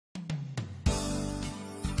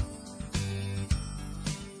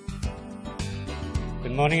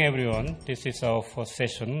Good morning, everyone. This is our first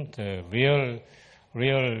session, the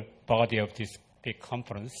real body of this big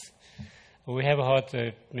conference. We have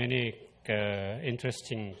heard many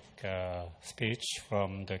interesting speech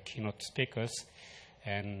from the keynote speakers,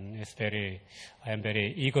 and I am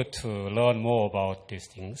very eager to learn more about these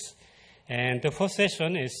things. And the first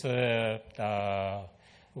session is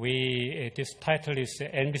this title is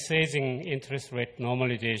Envisaging Interest Rate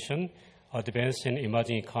Normalization, Advanced in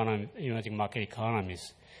Emerging Market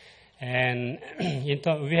Economies. And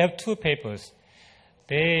we have two papers.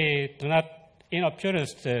 They do not, in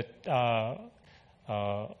appearance,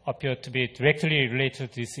 appear to be directly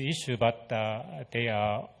related to this issue, but they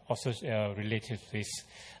are also related to this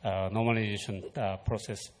normalization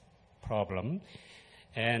process problem.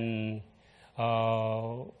 And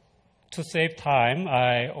to save time,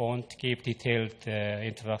 I won't give detailed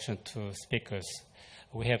introduction to speakers.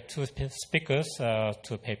 We have two speakers,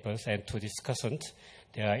 two papers, and two discussants.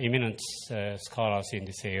 They are eminent scholars in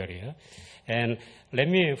this area. And let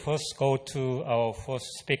me first go to our first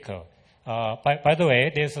speaker. By the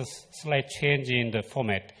way, there's a slight change in the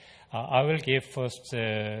format. I will give first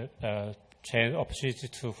opportunity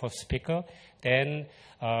to first speaker. Then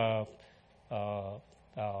there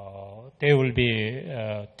will be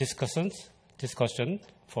discussion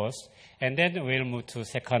first, and then we'll move to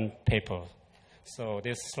second paper. So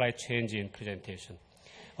there's a slight change in presentation.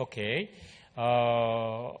 Okay.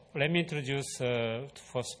 Let me introduce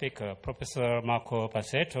first speaker, Professor Marco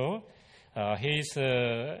Bassetto. He is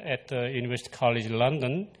at the University College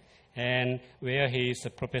London, and where he is a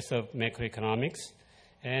professor of macroeconomics.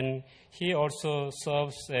 And he also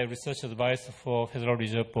serves as research advisor for Federal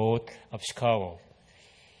Reserve Board of Chicago.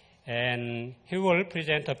 And he will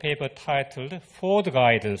present a paper titled Forward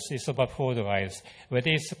Guidance. It's about forward guidance,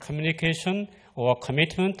 whether it's communication or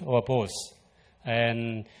commitment or both.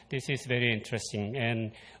 And this is very interesting.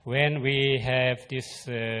 And when we have this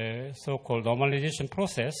so-called normalization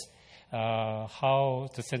process, how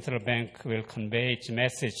the central bank will convey its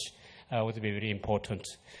message would be very important.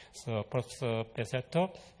 So, Professor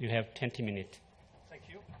Bassetto, you have 20 minutes. Thank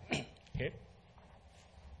you. Okay.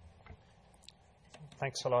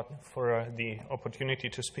 Thanks a lot for the opportunity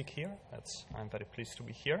to speak here. I'm very pleased to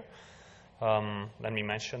be here. Let me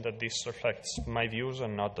mention that this reflects my views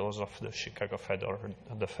and not those of the Chicago Fed or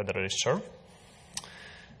the Federal Reserve.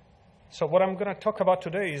 So what I'm going to talk about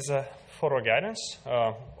today is forward guidance.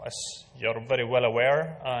 As you're very well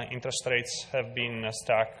aware, interest rates have been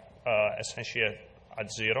stuck essentially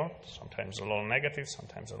at zero, sometimes a little negative,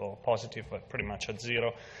 sometimes a little positive, but pretty much at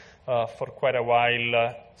zero for quite a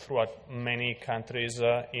while throughout many countries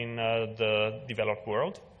in the developed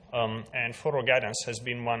world. And forward guidance has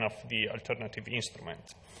been one of the alternative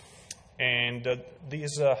instruments. And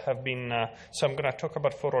these have been, so I'm going to talk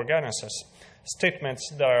about forward guidance as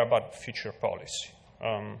statements that are about future policy.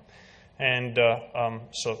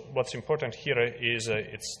 So what's important here is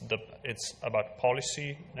it's about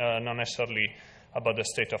policy, not necessarily about the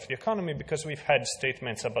state of the economy, because we've had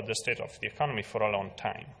statements about the state of the economy for a long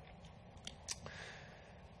time.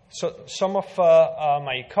 So some of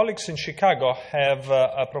my colleagues in Chicago have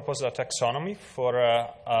proposed a taxonomy for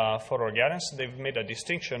forward guidance. They've made a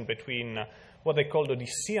distinction between what they call the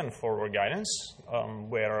Odyssean forward guidance,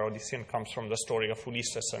 where Odyssean comes from the story of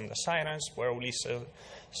Ulysses and the Sirens, where Ulysses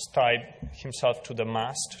tied himself to the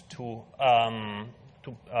mast to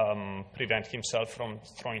prevent himself from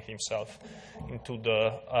throwing himself into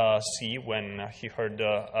the sea when he heard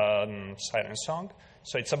the siren song.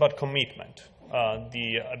 So it's about commitment.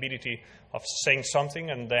 The ability of saying something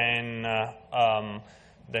and then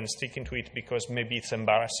sticking to it because maybe it's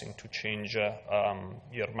embarrassing to change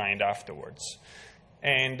your mind afterwards.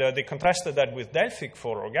 And they contrasted that with Delphic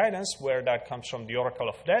forward guidance, where that comes from the Oracle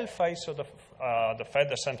of Delphi. So the Fed,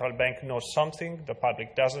 the central bank, knows something, the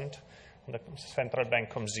public doesn't. And the central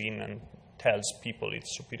bank comes in and tells people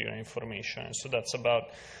its superior information. And so that's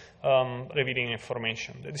about revealing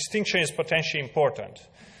information. The distinction is potentially important.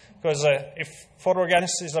 Because if forward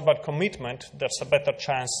guidance is about commitment, there's a better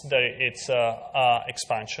chance that it's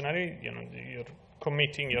expansionary. You're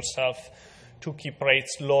committing yourself to keep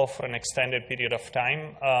rates low for an extended period of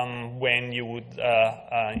time when you would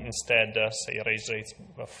instead, say, raise rates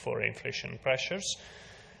for inflation pressures.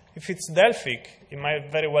 If it's Delphic, it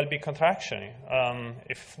might very well be contractionary.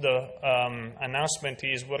 If the announcement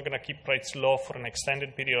is we're going to keep rates low for an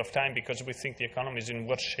extended period of time because we think the economy is in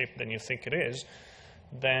worse shape than you think it is,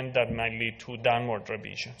 then that might lead to downward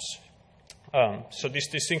revisions. So this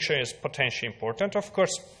distinction is potentially important. Of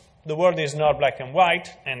course, the world is not black and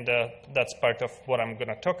white, and that's part of what I'm going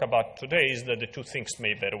to talk about today, is that the two things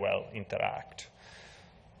may very well interact.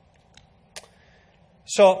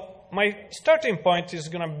 So my starting point is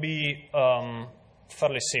going to be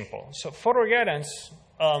fairly simple. So forward guidance,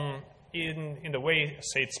 in the way,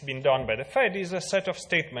 say, it's been done by the Fed, is a set of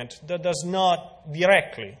statements that does not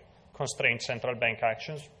directly constrain central bank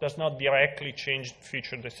actions, does not directly change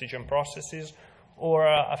future decision processes, or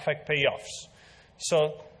affect payoffs.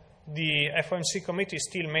 So the FOMC committee is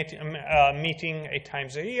still meeting 8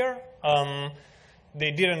 times a year.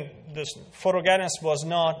 The forward guidance was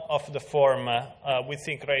not of the form, we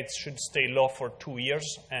think rates should stay low for 2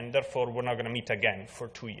 years, and therefore we're not going to meet again for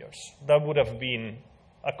 2 years. That would have been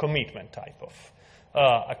a commitment type of,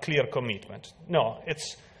 a clear commitment. No,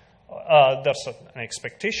 it's, there's an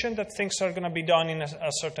expectation that things are going to be done in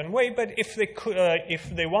a certain way, but if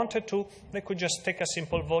they wanted to, they could just take a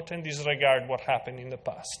simple vote and disregard what happened in the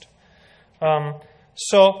past.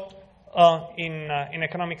 In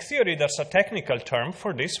economic theory, there's a technical term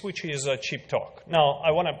for this, which is cheap talk. Now,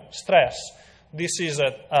 I want to stress, this is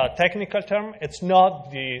a technical term. It's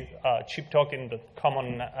not the cheap talk in the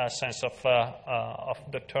common sense of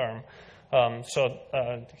the term.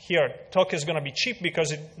 Here, talk is going to be cheap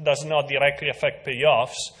because it does not directly affect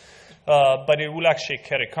payoffs, but it will actually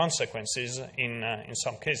carry consequences in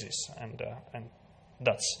some cases, and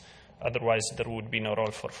that's otherwise there would be no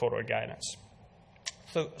role for forward guidance.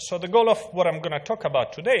 So the goal of what I'm going to talk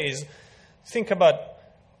about today is think about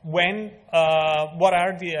what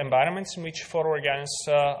are the environments in which forward guidance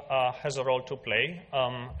has a role to play,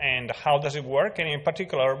 and how does it work, and in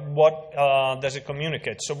particular, what does it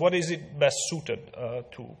communicate? So what is it best suited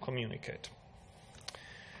to communicate?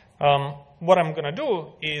 What I'm going to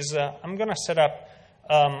do is I'm going to set up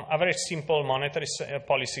a very simple monetary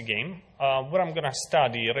policy game where I'm going to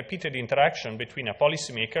study repeated interaction between a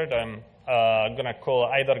policymaker that I'm going to call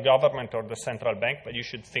either government or the central bank, but you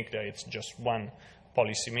should think that it's just one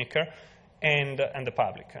policymaker, and the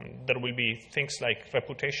public. And there will be things like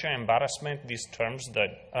reputation, embarrassment, these terms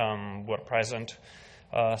that were present,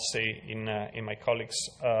 say, in my colleague's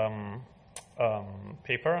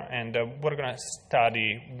paper, and we're going to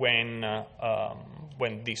study when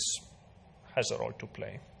this has a role to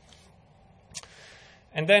play.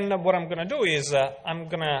 And then what I'm going to do is I'm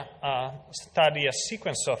going to study a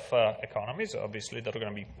sequence of economies. Obviously, there are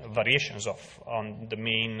going to be variations on the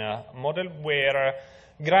main model where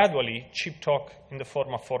gradually cheap talk in the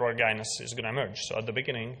form of forward guidance is going to emerge. So at the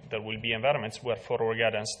beginning, there will be environments where forward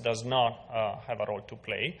guidance does not have a role to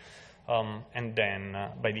play. And then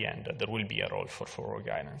by the end, there will be a role for forward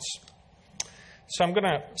guidance. So I'm going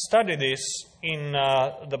to study this in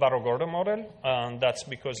the Barrow-Gordon model. That's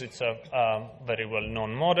because it's a very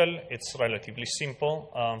well-known model. It's relatively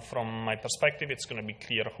simple. From my perspective, it's going to be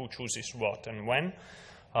clear who chooses what and when.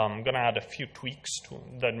 I'm going to add a few tweaks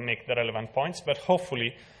that make the relevant points, but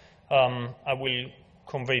hopefully I will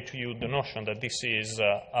convey to you the notion that this is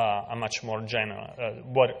a much more general,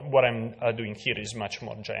 what I'm doing here is much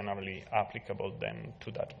more generally applicable than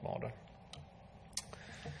to that model.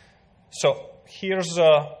 So here's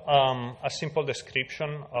a simple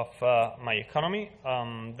description of my economy.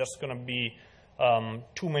 There's going to be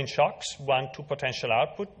 2 main shocks, one to potential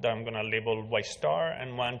output that I'm going to label Y star,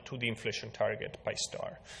 and one to the inflation target pi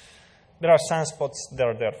star. There are sunspots that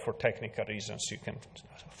are there for technical reasons. You can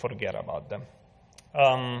forget about them.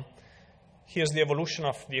 Here's the evolution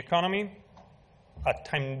of the economy. At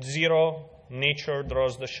time 0, nature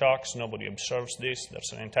draws the shocks. Nobody observes this.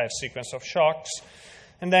 There's an entire sequence of shocks.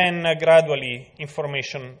 And then gradually,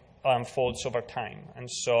 information unfolds over time. And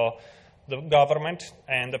so the government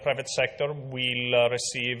and the private sector will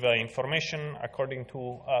receive information according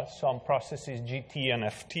to some processes, GT and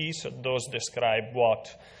FT. So those describe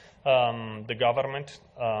what the government,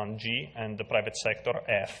 G, and the private sector,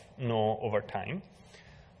 F, know over time.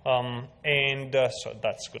 So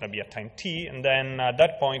that's going to be a time T. And then at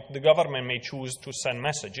that point, the government may choose to send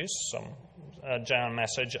messages, some general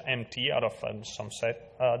message, MT, out of some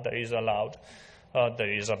set that is allowed, that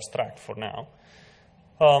is abstract for now.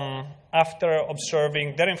 After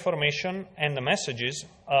observing their information and the messages,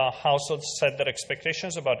 households set their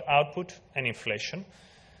expectations about output and inflation.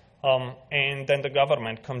 And then the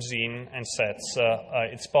government comes in and sets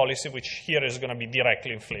its policy, which here is going to be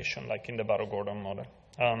directly inflation, like in the Barrow-Gordon model.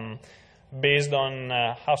 Based on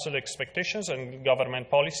household expectations and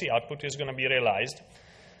government policy, output is going to be realized.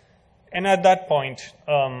 And at that point,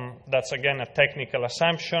 that's again a technical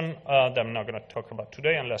assumption that I'm not going to talk about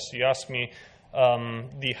today unless you ask me.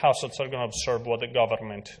 The households are going to observe what the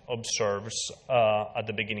government observes at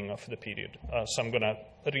the beginning of the period. So I'm going to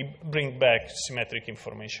bring back symmetric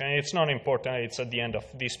information. And it's not important. It's at the end of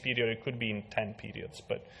this period. It could be in 10 periods.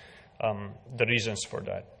 But the reasons for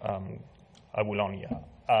that, I will only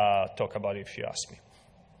talk about it if you ask me.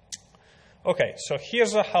 Okay, so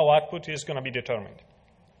here's how output is going to be determined.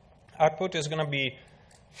 Output is going to be,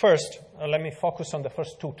 first, let me focus on the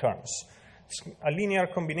first two terms. It's a linear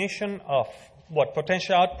combination of what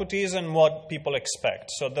potential output is and what people expect.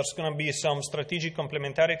 So there's going to be some strategic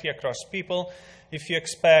complementarity across people. If you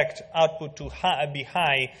expect output to be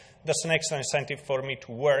high, that's an extra incentive for me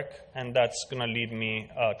to work, and that's going to lead me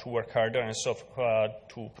to work harder and so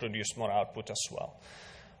to produce more output as well.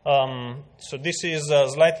 So this is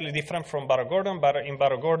slightly different from Barrow-Gordon. In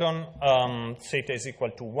Barrow-Gordon, theta is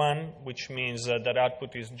equal to 1, which means that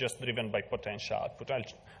output is just driven by potential output.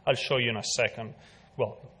 I'll show you in a second,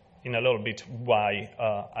 well, in a little bit, why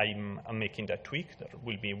I'm making that tweak. There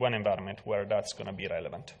will be one environment where that's going to be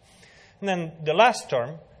relevant. And then the last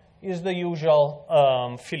term is the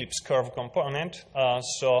usual Phillips curve component.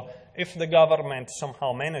 So if the government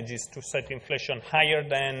somehow manages to set inflation higher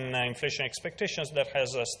than inflation expectations, that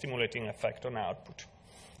has a stimulating effect on output.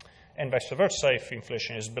 And vice versa, if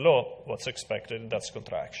inflation is below what's expected, that's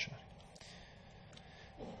contraction.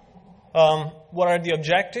 What are the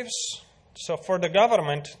objectives? So for the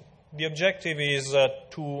government, the objective is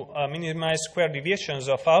to minimize square deviations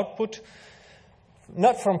of output,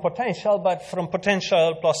 not from potential, but from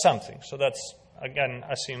potential plus something. So that's, again,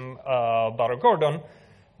 as in Barrow-Gordon,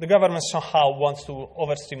 the government somehow wants to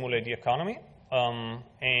overstimulate the economy,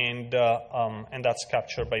 and that's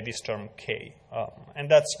captured by this term K. And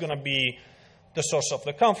that's going to be the source of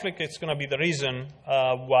the conflict. It's going to be the reason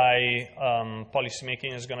why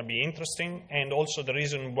policymaking is going to be interesting, and also the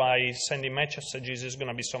reason why sending messages is going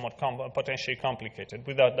to be somewhat potentially complicated.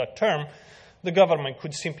 Without that term, the government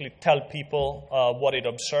could simply tell people what it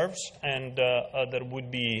observes, and there would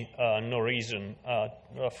be no reason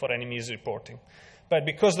for any misreporting. But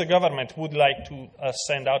because the government would like to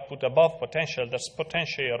send output above potential, there's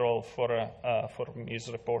potentially a role for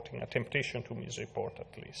misreporting, a temptation to misreport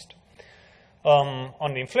at least.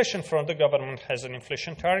 On the inflation front, the government has an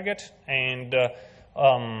inflation target, and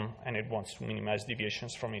it wants to minimize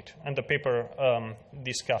deviations from it. And the paper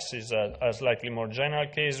discusses a slightly more general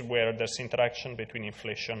case where there's interaction between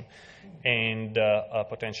inflation and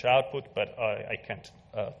potential output, but I can't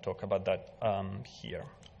talk about that here.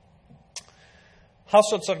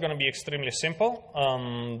 Households are going to be extremely simple.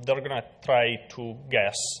 They're going to try to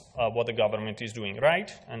guess what the government is doing right,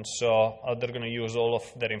 and so they're going to use all of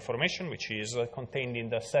their information, which is contained in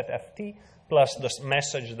the set FT, plus the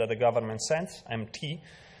message that the government sends, MT,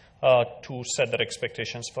 to set their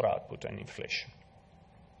expectations for output and inflation.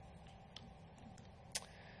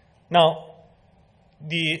 Now,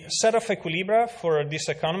 the set of equilibria for this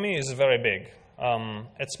economy is very big.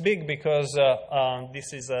 It's big because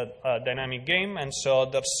this is a dynamic game, and so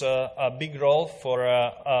there's a big role for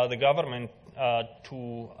the government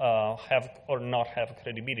to have or not have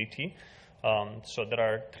credibility. So there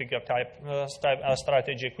are trigger-type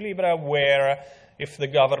strategy equilibria where if the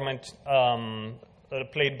government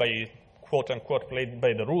played by, quote-unquote, played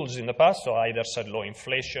by the rules in the past, so either said low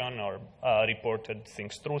inflation or reported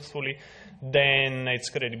things truthfully, then its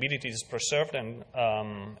credibility is preserved, and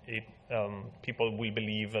people will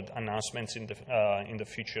believe announcements in the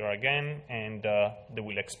future again, and they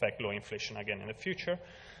will expect low inflation again in the future.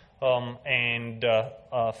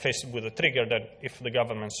 Faced with a trigger that if the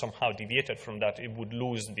government somehow deviated from that, it would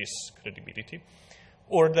lose this credibility.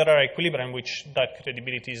 Or there are equilibria in which that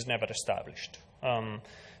credibility is never established.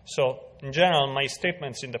 So in general, my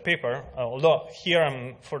statements in the paper, although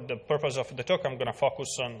here for the purpose of the talk, I'm going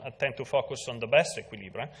to tend to focus on the best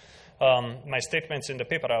equilibria. My statements in the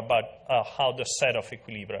paper are about how the set of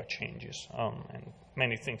equilibria changes. And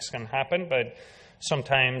many things can happen, but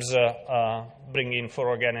sometimes bringing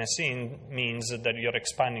fluoroorganics in means that you're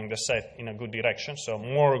expanding the set in a good direction, so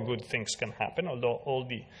more good things can happen, although all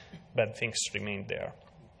the bad things remain there.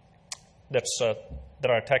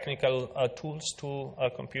 There are technical tools to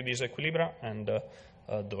compute these equilibria, and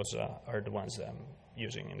those are the ones that I'm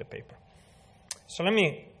using in the paper. So let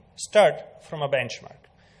me start from a benchmark.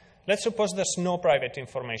 Let's suppose there's no private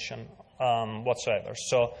information whatsoever.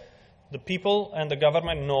 So the people and the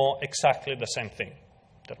government know exactly the same thing.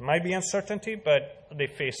 There might be uncertainty, but they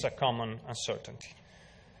face a common uncertainty.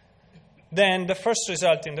 Then the first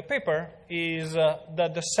result in the paper is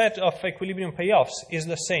that the set of equilibrium payoffs is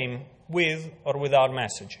the same with or without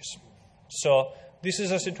messages. So this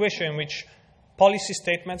is a situation in which policy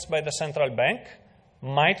statements by the central bank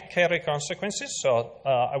might carry consequences. So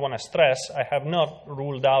I want to stress, I have not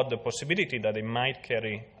ruled out the possibility that they might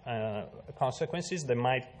carry consequences, they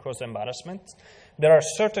might cause embarrassment. There are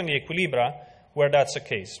certainly equilibria where that's the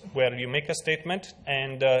case, where you make a statement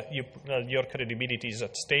and your credibility is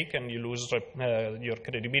at stake and you lose your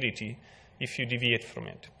credibility if you deviate from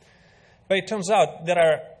it. But it turns out there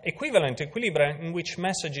are equivalent equilibria in which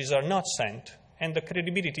messages are not sent, and the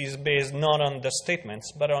credibility is based not on the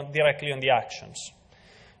statements, but directly on the actions.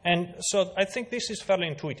 And so I think this is fairly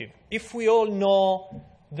intuitive. If we all know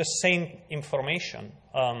the same information,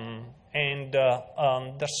 and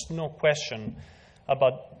there's no question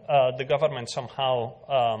about the government somehow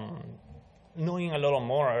knowing a little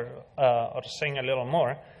more or saying a little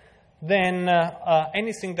more, then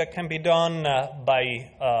anything that can be done by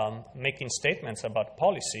making statements about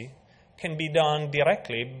policy can be done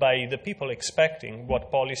directly by the people expecting what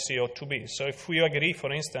policy ought to be. So if we agree,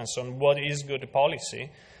 for instance, on what is good policy,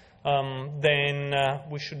 then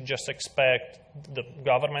we should just expect the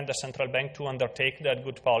government, the central bank, to undertake that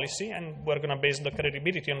good policy, and we're going to base the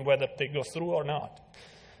credibility on whether they go through or not.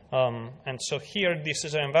 And so here, this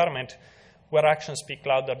is an environment where actions speak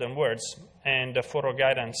louder than words, and forward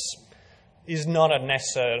guidance is not a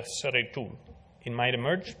necessary tool. It might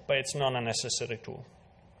emerge, but it's not a necessary tool.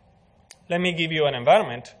 Let me give you an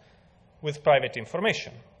environment with private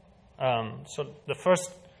information. So the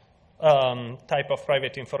first type of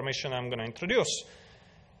private information I'm going to introduce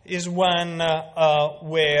is one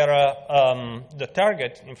where the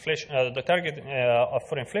target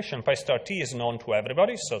for inflation, pi star t, is known to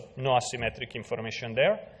everybody, so no asymmetric information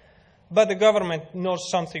there. But the government knows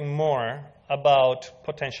something more about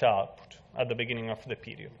potential output at the beginning of the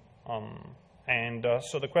period.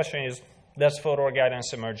 So the question is, does forward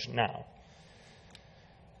guidance emerge now?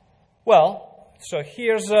 Well, so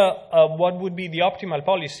here's what would be the optimal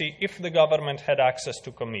policy if the government had access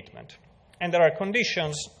to commitment. And there are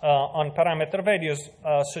conditions on parameter values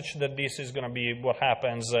such that this is going to be what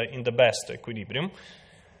happens in the best equilibrium.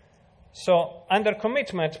 So under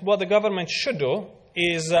commitment, what the government should do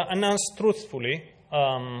is announce truthfully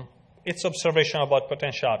its observation about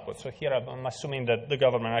potential output. So here I'm assuming that the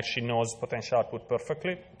government actually knows potential output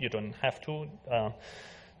perfectly. You don't have to.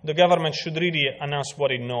 The government should really announce what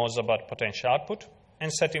it knows about potential output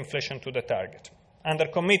and set inflation to the target. Under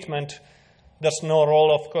commitment, there's no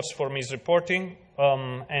role, of course, for misreporting,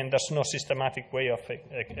 and there's no systematic way of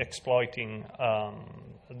exploiting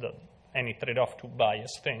any trade-off to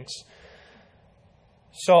bias things.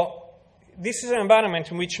 So this is an environment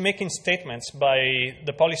in which making statements by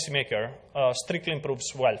the policymaker strictly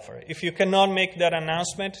improves welfare. If you cannot make that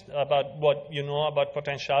announcement about what you know about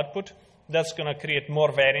potential output, that's going to create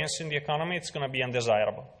more variance in the economy. It's going to be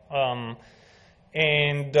undesirable. But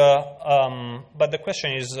the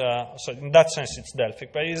question is, so in that sense it's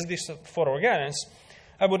Delphic, but is this forward guidance?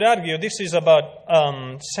 I would argue this is about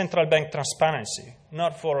central bank transparency,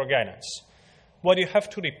 not forward guidance. What you have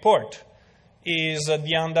to report is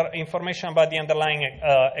the information about the underlying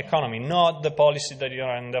economy, not the policy that you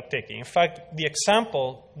are undertaking. In fact, the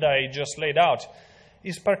example that I just laid out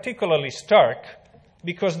is particularly stark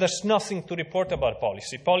because there's nothing to report about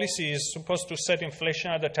policy. Policy is supposed to set inflation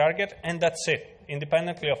at the target, and that's it,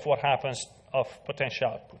 independently of what happens of potential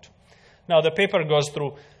output. Now, the paper goes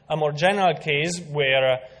through a more general case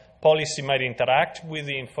where policy might interact with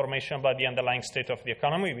the information about the underlying state of the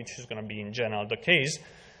economy, which is going to be in general the case.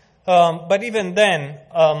 But even then,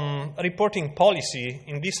 reporting policy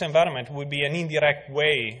in this environment would be an indirect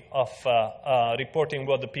way of reporting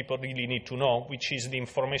what the people really need to know, which is the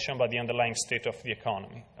information about the underlying state of the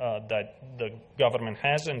economy that the government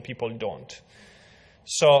has and people don't.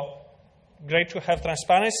 So, great to have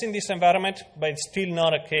transparency in this environment, but it's still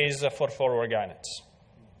not a case for forward guidance.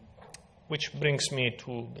 Which brings me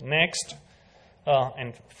to the next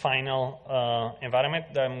and final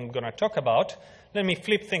environment that I'm going to talk about. Let me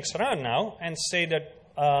flip things around now and say that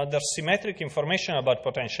there's symmetric information about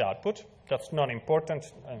potential output. That's not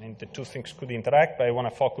important. I mean, the two things could interact, but I want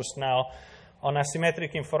to focus now on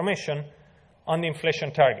asymmetric information on the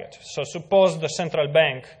inflation target. So suppose the central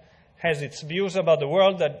bank has its views about the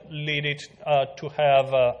world that lead it to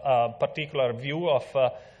have a particular view of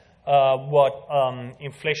what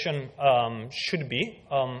inflation should be,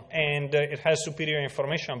 and it has superior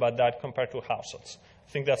information about that compared to households.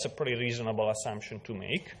 I think that's a pretty reasonable assumption to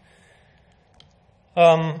make.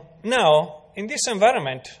 Now, in this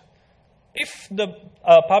environment, if the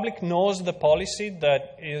public knows the policy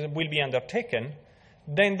that will be undertaken,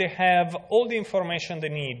 then they have all the information they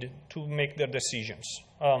need to make their decisions.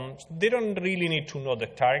 They don't really need to know the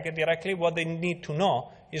target directly. What they need to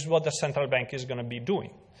know is what the central bank is going to be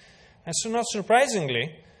doing. And so, not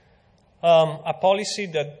surprisingly, a policy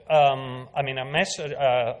that, a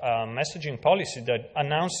messaging policy that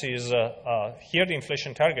announces here the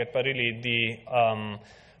inflation target, but really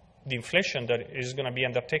the inflation that is going to be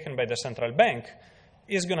undertaken by the central bank,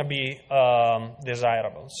 is going to be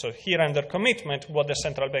desirable. So here under commitment, what the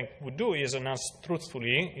central bank would do is announce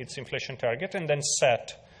truthfully its inflation target and then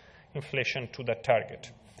set inflation to that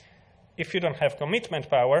target. If you don't have commitment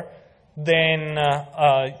power, then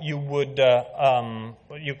you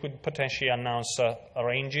could potentially announce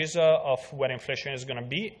ranges of where inflation is going to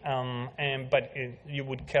be, but you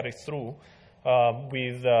would carry through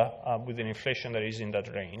with an inflation that is in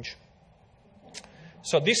that range.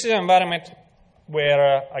 So this is an environment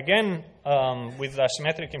where, again, with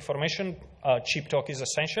asymmetric information, cheap talk is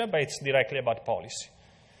essential, but it's directly about policy.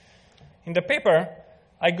 In the paper,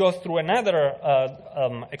 I go through another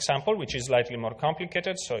example, which is slightly more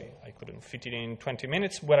complicated, so I couldn't fit it in 20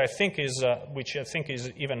 minutes, which I think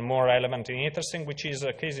is even more relevant and interesting, which is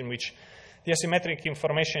a case in which the asymmetric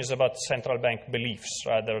information is about central bank beliefs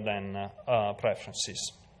rather than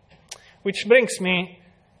preferences. Which brings me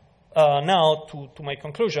now to my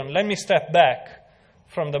conclusion. Let me step back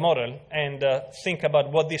from the model and think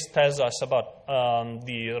about what this tells us about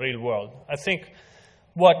the real world. I think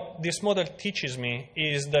what this model teaches me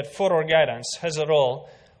is that forward guidance has a role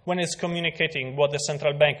when it's communicating what the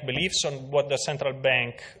central bank believes and what the central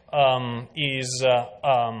bank is,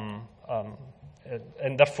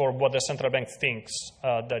 and therefore what the central bank thinks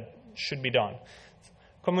that should be done.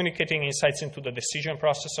 Communicating insights into the decision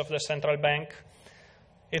process of the central bank.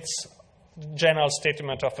 It's general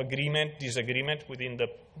statement of agreement, disagreement within the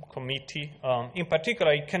committee. In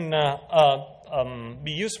particular, it can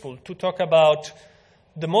be useful to talk about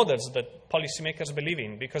the models that policymakers believe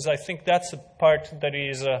in, because I think that's a part that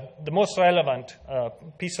is the most relevant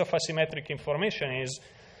piece of asymmetric information is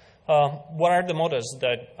what are the models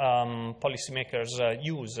that policymakers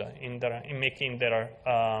use in making their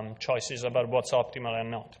choices about what's optimal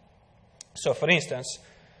and not. So, for instance,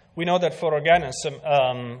 we know that forward guidance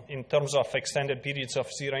in terms of extended periods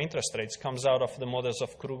of zero interest rates comes out of the models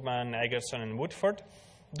of Krugman, Eggerson, and Woodford.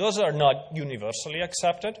 Those are not universally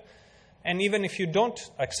accepted. And even if you don't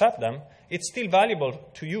accept them, it's still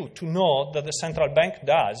valuable to you to know that the central bank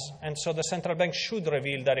does, and so the central bank should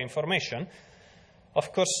reveal that information.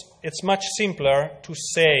 Of course, it's much simpler to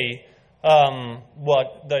say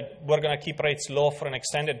that we're going to keep rates low for an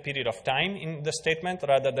extended period of time in the statement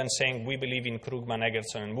rather than saying we believe in Krugman,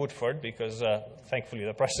 Eggerson, and Woodford, because thankfully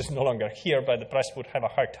the press is no longer here, but the press would have a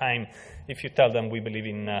hard time if you tell them we believe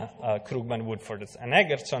in Krugman, Woodford, and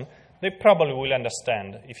Eggerson. They probably will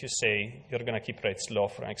understand if you say you're going to keep rates low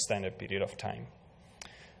for an extended period of time.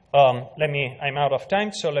 I'm out of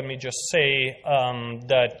time, so let me just say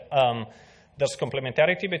that there's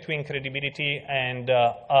complementarity between credibility and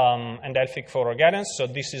Delphic forward guidance. So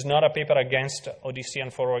this is not a paper against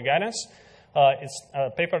Odyssean forward guidance. It's a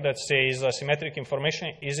paper that says asymmetric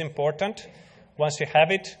information is important. Once you have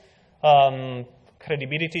it,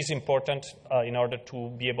 credibility is important in order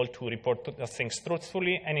to be able to report things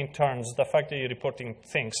truthfully, and in turn, the fact that you're reporting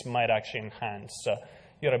things might actually enhance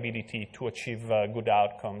your ability to achieve good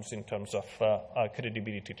outcomes in terms of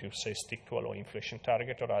credibility to, say, stick to a low inflation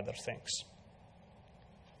target or other things.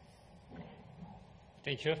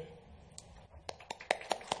 Thank you.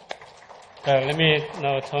 Let me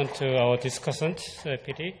now turn to our discussant,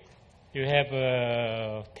 PT. You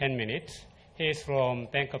have 10 minutes. He is from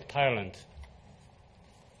Bank of Thailand.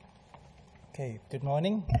 Okay, good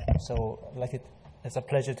morning. So it's a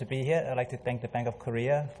pleasure to be here. I'd like to thank the Bank of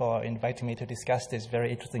Korea for inviting me to discuss this very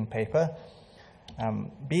interesting paper.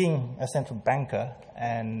 Being a central banker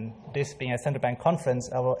and this being a central bank conference,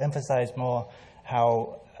 I will emphasize more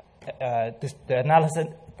how the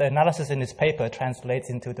analysis in this paper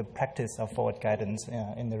translates into the practice of forward guidance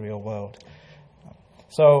in the real world.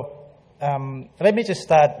 So let me just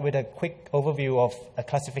start with a quick overview of a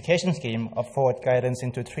classification scheme of forward guidance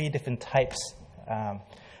into three different types.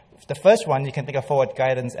 The first one, you can think of forward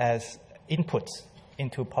guidance as inputs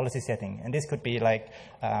into policy setting. And this could be like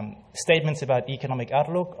statements about economic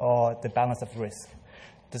outlook or the balance of risk.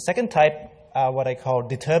 The second type are what I call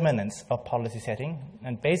determinants of policy setting.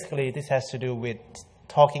 And basically, this has to do with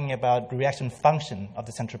talking about the reaction function of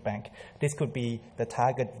the central bank. This could be the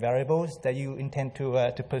target variables that you intend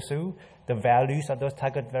to pursue, the values of those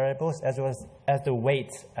target variables, as well as the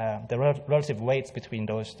weights, the relative weights between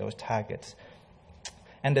those targets.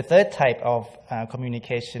 And the third type of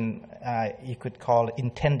communication you could call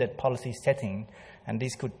intended policy setting. And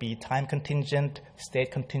this could be time contingent,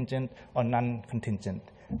 state contingent, or non-contingent.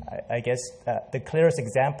 I guess the clearest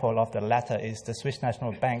example of the latter is the Swiss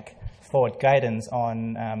National Bank forward guidance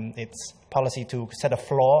on its policy to set a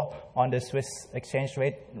floor on the Swiss exchange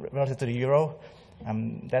rate relative to the euro.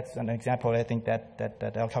 That's an example I think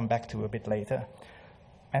that I'll come back to a bit later.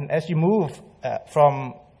 And as you move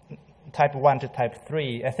from type 1 to type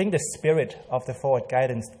 3, I think the spirit of the forward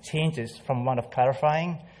guidance changes from one of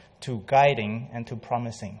clarifying to guiding and to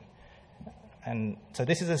promising. And so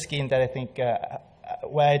this is a scheme that I think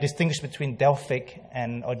where I distinguish between Delphic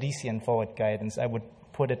and Odyssean forward guidance. I would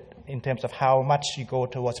put it in terms of how much you go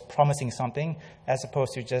towards promising something as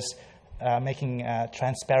opposed to just making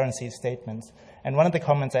transparency statements. And one of the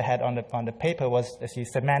comments I had on the paper was actually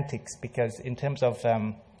semantics, because in terms of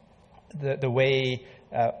the way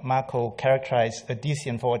Marco characterized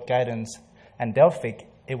Odyssean forward guidance and Delphic,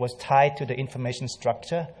 it was tied to the information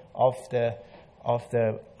structure of the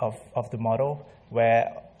model,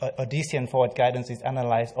 where Odyssean forward guidance is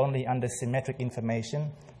analyzed only under symmetric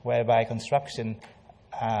information, whereby construction,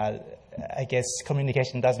 I guess,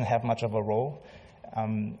 communication doesn't have much of a role.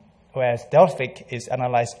 Whereas Delphic is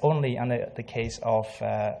analyzed only under the case of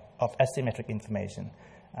asymmetric information.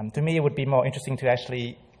 To me, it would be more interesting to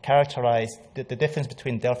actually characterize the difference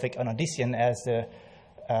between Delphic and Odyssean as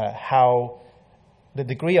how the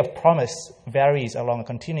degree of promise varies along a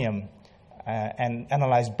continuum, and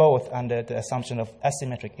analyze both under the assumption of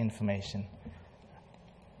asymmetric information.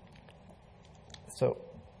 So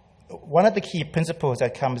one of the key principles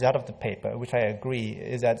that comes out of the paper, which I agree,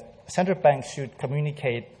 is that central banks should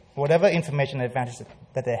communicate whatever information advantage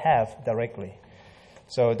that they have directly.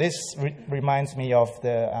 So this reminds me of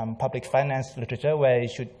the public finance literature, where you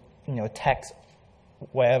should tax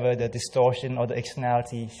wherever the distortion or the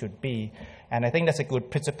externality should be. And I think that's a good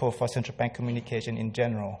principle for central bank communication in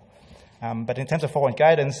general. But in terms of forward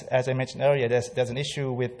guidance, as I mentioned earlier, there's an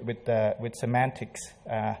issue with semantics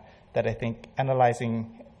that I think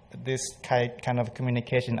analyzing this kind of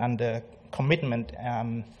communication under commitment,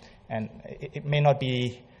 and it may not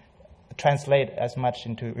be translate as much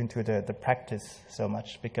into the practice so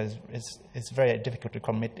much, because it's very difficult to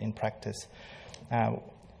commit in practice.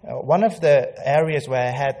 One of the areas where I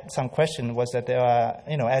had some question was that there are,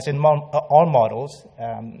 as in all models,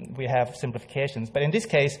 we have simplifications. But in this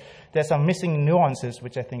case, there's some missing nuances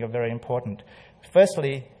which I think are very important.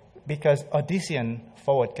 Firstly, because Odyssean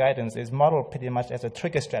forward guidance is modeled pretty much as a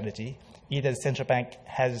trigger strategy. Either the central bank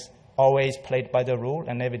has always played by the rule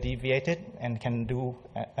and never deviated and can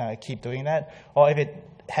keep doing that, or if it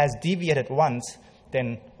has deviated once,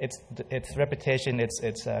 then its reputation,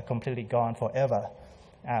 it's completely gone forever.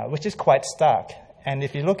 Which is quite stark. And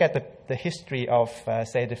if you look at the history of,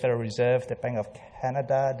 say, the Federal Reserve, the Bank of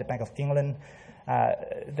Canada, the Bank of England,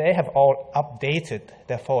 they have all updated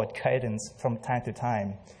their forward guidance from time to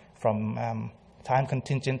time, from time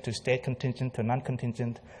contingent to state contingent to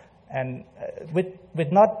non-contingent, and with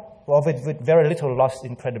very little loss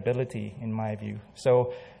in credibility, in my view.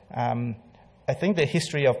 So I think the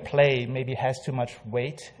history of play maybe has too much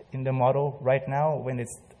weight in the model right now when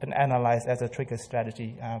it's been analyzed as a trigger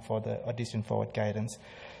strategy for the Odyssean forward guidance.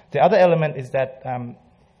 The other element is that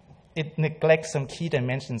it neglects some key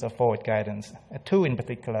dimensions of forward guidance, two in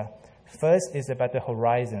particular. First is about the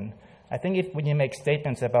horizon. I think when you make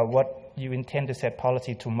statements about what you intend to set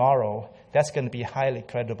policy tomorrow, that's going to be highly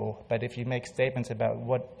credible. But if you make statements about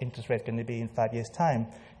what interest rate is going to be in 5 years' time,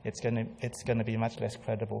 it's going to be much less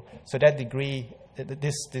credible. So that degree,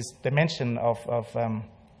 this dimension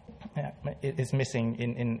is missing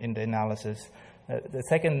in the analysis. The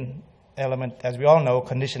second element, as we all know,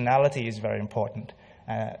 conditionality is very important.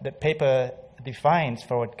 The paper defines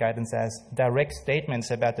forward guidance as direct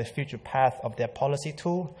statements about the future path of their policy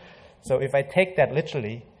tool. So if I take that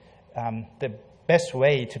literally, the best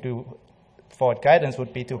way to do forward guidance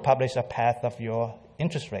would be to publish a path of your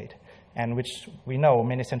interest rate, and which we know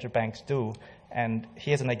many central banks do. And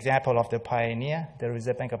here's an example of the pioneer. The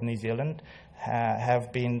Reserve Bank of New Zealand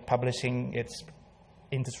have been publishing its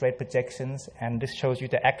interest rate projections, and this shows you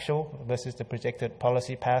the actual versus the projected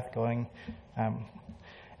policy path going.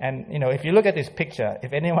 And if you look at this picture,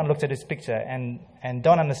 if anyone looks at this picture and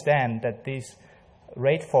don't understand that these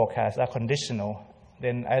rate forecasts are conditional,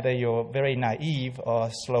 then either you're very naive or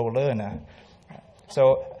a slow learner.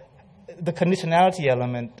 So the conditionality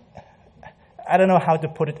element, I don't know how to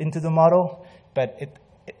put it into the model, but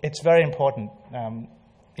it's very important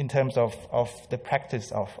in terms of the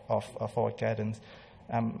practice of forward guidance.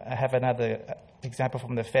 I have another example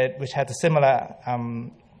from the Fed, which had a similar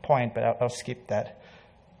point, but I'll skip that.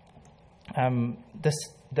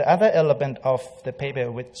 The other element of the paper,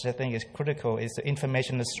 which I think is critical, is the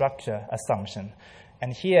information structure assumption.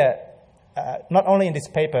 And here, not only in this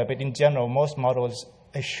paper, but in general, most models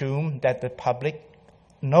assume that the public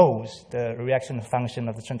knows the reaction function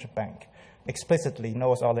of the central bank, explicitly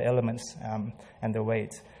knows all the elements and the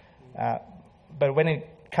weights. But when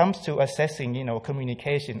it comes to assessing,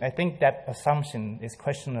 communication, I think that assumption is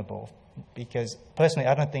questionable because personally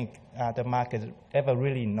I don't think the market ever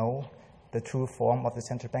really know the true form of the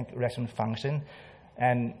central bank reaction function.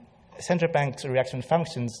 And central bank's reaction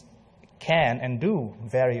functions can and do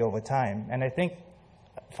vary over time. And I think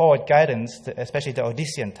forward guidance, especially the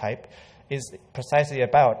Odyssean type, is precisely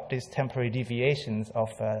about these temporary deviations of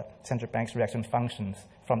central bank's reaction functions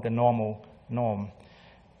from the normal norm.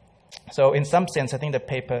 So in some sense, I think the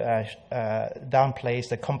paper downplays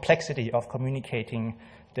the complexity of communicating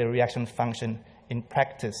the reaction function in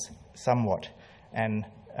practice somewhat. And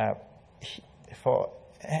for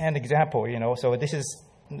an example, so this is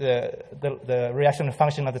the reaction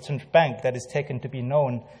function of the central bank that is taken to be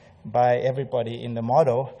known by everybody in the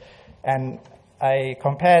model. And I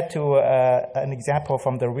compared to an example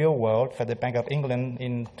from the real world for the Bank of England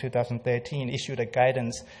in 2013, issued a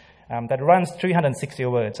guidance that runs 360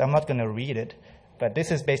 words. I'm not going to read it, but this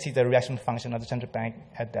is basically the reaction function of the central bank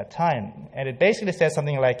at that time. And it basically says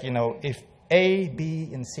something like, if A, B,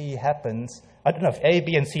 and C happens, I don't know, if A,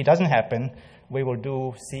 B, and C doesn't happen, we will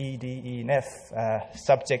do C, D, E, and F,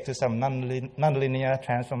 subject to some nonlinear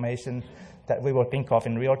transformation that we will think of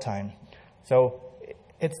in real time. So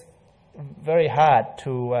it's very hard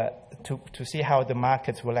to see how the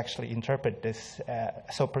markets will actually interpret this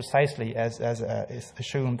so precisely as is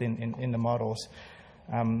assumed in the models.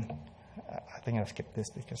 I think I'll skip this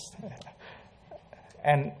because...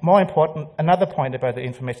 and more important, another point about the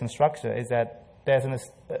information structure is that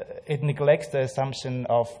it neglects the assumption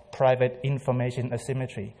of private information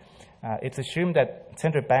asymmetry. It's assumed that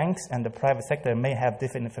central banks and the private sector may have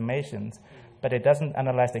different informations, but it doesn't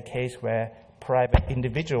analyze the case where private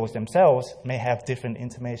individuals themselves may have different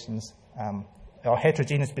informations or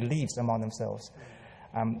heterogeneous beliefs among themselves.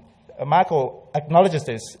 Marco acknowledges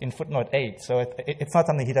this in footnote 8, so it's not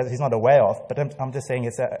something he's not aware of, but I'm just saying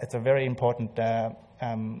it's a very important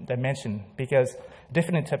dimension, because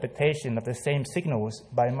different interpretation of the same signals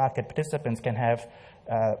by market participants can have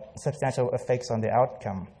substantial effects on the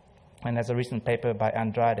outcome. And there's a recent paper by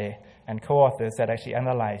Andrade and co-authors that actually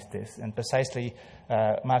analyzed this. And precisely,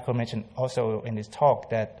 Marco mentioned also in his talk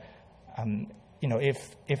that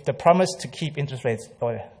if the promise to keep interest rates,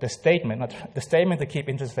 or the statement to keep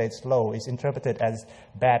interest rates low is interpreted as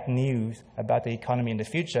bad news about the economy in the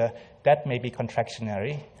future, that may be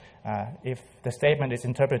contractionary. If the statement is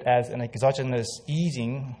interpreted as an exogenous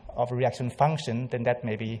easing of a reaction function, then that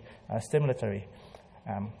may be stimulatory.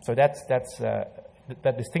 So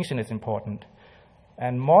that distinction is important.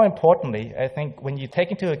 And more importantly, I think when you take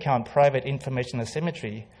into account private information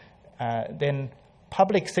asymmetry, then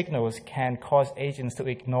public signals can cause agents to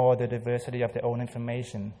ignore the diversity of their own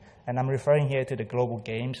information. And I'm referring here to the global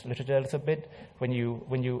games literature a little bit. When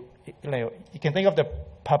you can think of the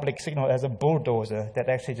public signal as a bulldozer that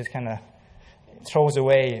actually just kind of throws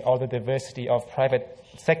away all the diversity of private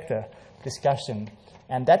sector discussion.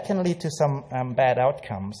 And that can lead to some bad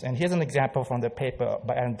outcomes. And here's an example from the paper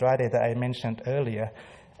by Andrade that I mentioned earlier,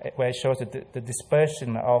 where it shows that the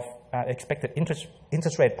dispersion of expected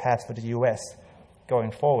interest rate paths for the U.S.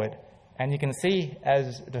 going forward. And you can see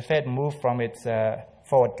as the Fed moved from its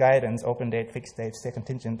forward guidance, open date, fixed date, state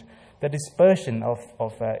contingent, the dispersion of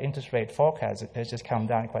interest rate forecasts has just come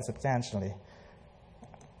down quite substantially.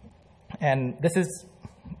 And this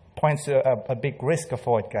points to a big risk of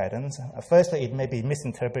forward guidance. Firstly, it may be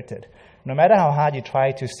misinterpreted. No matter how hard you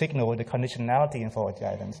try to signal the conditionality in forward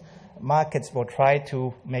guidance, markets will try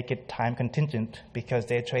to make it time contingent because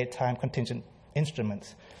they trade time contingent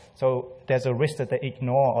instruments. So there's a risk that they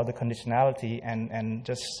ignore all the conditionality and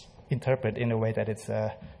just interpret in a way that it's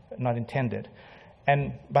not intended.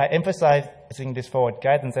 And by emphasizing this forward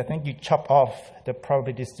guidance, I think you chop off the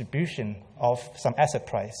probability distribution of some asset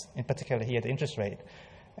price, in particular here the interest rate.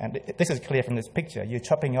 And this is clear from this picture. You're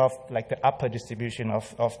chopping off like the upper distribution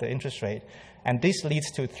of the interest rate. And this leads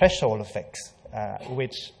to threshold effects,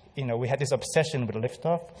 which, we had this obsession with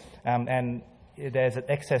liftoff. And there's an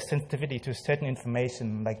excess sensitivity to certain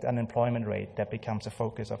information, like the unemployment rate, that becomes a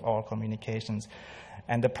focus of all communications.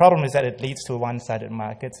 And the problem is that it leads to one-sided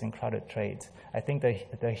markets and crowded trades. I think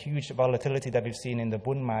the huge volatility that we've seen in the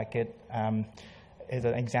bond market is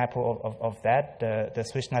an example of that. The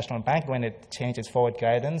Swiss National Bank, when it changed its forward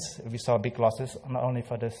guidance, we saw big losses, not only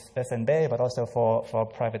for the SNB, but also for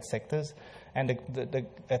private sectors. And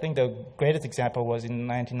I think the greatest example was in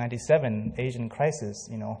 1997, Asian crisis.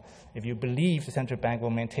 If you believe the central bank will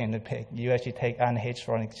maintain the peg, you actually take unhedged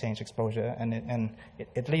foreign exchange exposure, and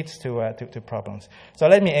it leads to problems. So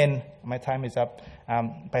let me end, my time is up,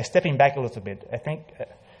 by stepping back a little bit. I think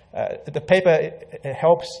the paper it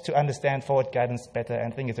helps to understand forward guidance better,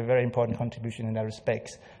 and I think it's a very important contribution in that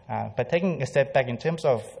respect. But taking a step back in terms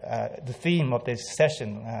of the theme of this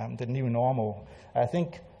session, the new normal, I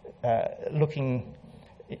think looking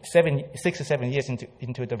 6 or 7 years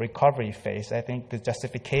into the recovery phase, I think the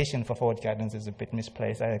justification for forward guidance is a bit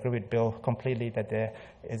misplaced. I agree with Bill completely that there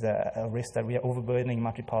is a risk that we are overburdening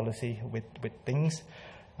monetary policy with things.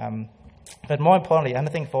 But more importantly, I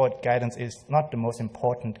think forward guidance is not the most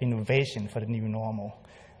important innovation for the new normal.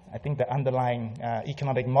 I think the underlying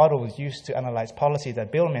economic models used to analyze policy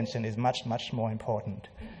that Bill mentioned is much, much more important.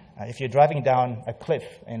 If you're driving down a cliff,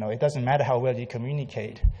 it doesn't matter how well you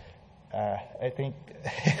communicate. I think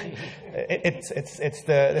it's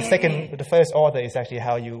the first order is actually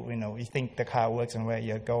how you think the car works and where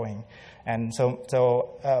you're going. And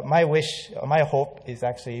so my wish, or my hope is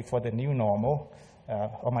actually for the new normal,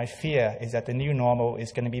 or my fear is that the new normal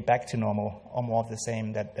is going to be back to normal or more of the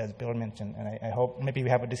same that as Bill mentioned. And I hope maybe we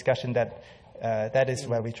have a discussion that that is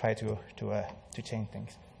where we try to change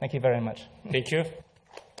things. Thank you very much. Thank you.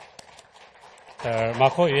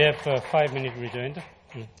 Marco, you have 5 minutes rejoined.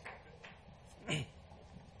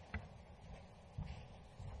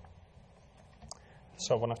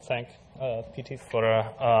 So I want to thank Pete for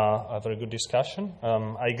a very good discussion.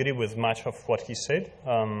 I agree with much of what he said.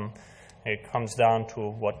 It comes down to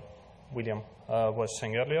what William was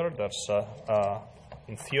saying earlier. There's,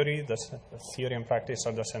 in theory, theory and practice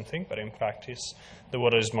are the same thing, but in practice, the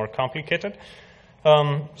world is more complicated.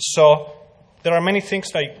 So there are many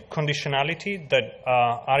things like conditionality that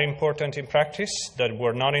are important in practice that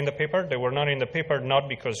were not in the paper. They were not in the paper not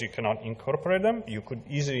because you cannot incorporate them. You could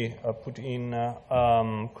easily put in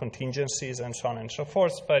contingencies and so on and so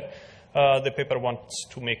forth, but the paper wants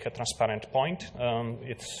to make a transparent point.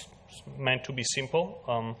 It's meant to be simple,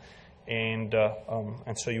 and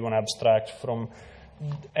so you want to abstract from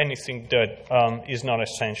anything that is not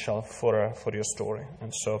essential for your story.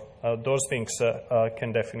 And so those things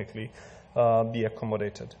can definitely be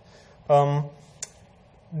accommodated.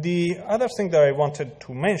 The other thing that I wanted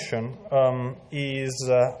to mention is,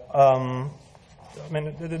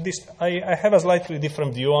 I have a slightly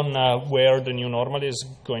different view on where the new normal is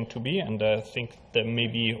going to be, and I think that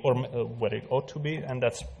maybe, or where it ought to be, and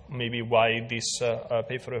that's maybe why this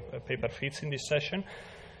paper fits in this session.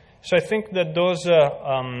 So I think that those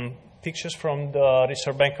pictures from the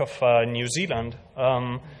Reserve Bank of New Zealand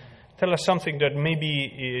tell us something that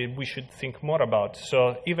maybe we should think more about.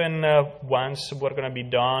 So even once we're going to be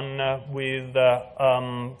done with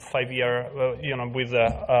 5 year,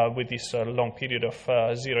 with this long period of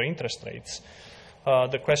zero interest rates,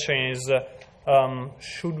 the question is,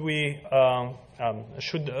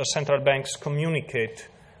 should central banks communicate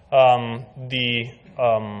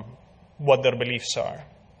what their beliefs are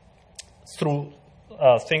through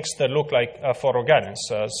things that look like forward guidance.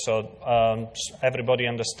 So everybody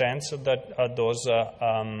understands that those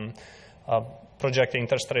projected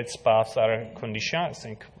interest rates paths are conditional. I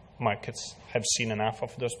think markets have seen enough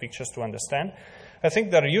of those pictures to understand. I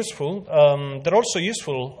think they're useful. They're also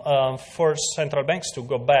useful for central banks to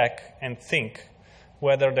go back and think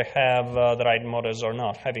whether they have the right models or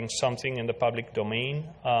not. Having something in the public domain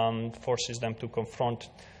forces them to confront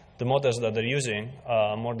the models that they're using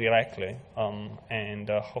more directly, and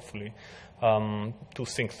hopefully to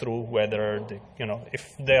think through whether,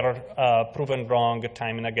 if they're proven wrong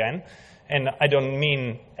time and again. And I don't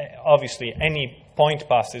mean, obviously, any point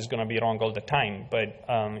path is going to be wrong all the time, but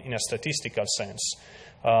in a statistical sense,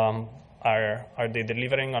 are they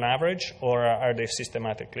delivering on average, or are they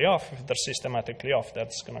systematically off? If they're systematically off,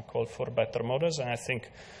 that's going to call for better models, and I think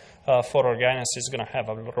forward guidance is going to have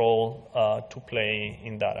a role to play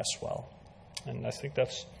in that as well. And I think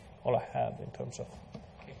that's all I have in terms of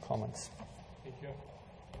comments. Thank you.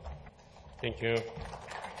 Thank you.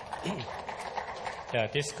 Yeah,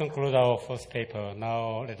 this concludes our first paper.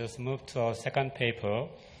 Now let us move to our second paper.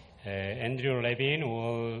 Andrew Levin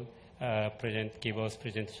will give us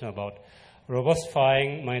presentation about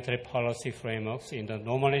robustifying monetary policy frameworks in the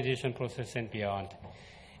normalization process and beyond.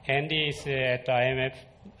 Andy is at the IMF,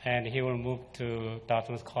 and he will move to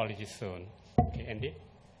Dartmouth College soon. Okay, Andy,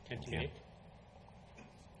 continue.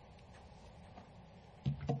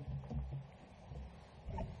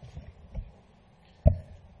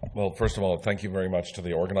 Well, first of all, thank you very much to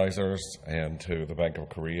the organizers and to the Bank of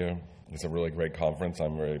Korea. It's a really great conference.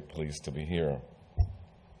 I'm very pleased to be here.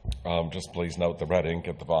 Just please note the red ink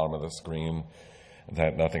at the bottom of the screen,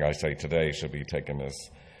 that nothing I say today should be taken as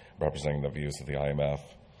representing the views of the IMF.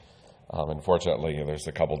 Unfortunately, there's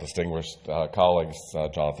a couple distinguished colleagues,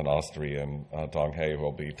 Jonathan Ostry and Dong Hae, who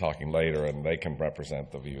will be talking later, and they can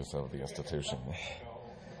represent the views of the institution.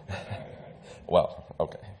 Well,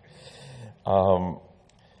 okay.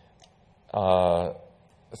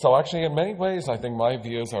 So actually, in many ways, I think my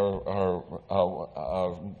views are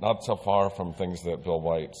not so far from things that Bill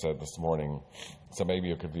White said this morning. So maybe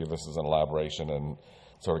you could view this as an elaboration and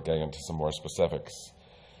sort of get into some more specifics.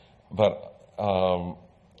 But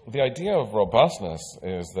the idea of robustness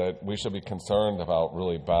is that we should be concerned about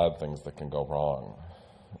really bad things that can go wrong,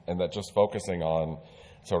 and that just focusing on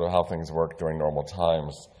sort of how things work during normal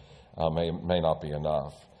times may not be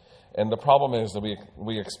enough. And the problem is that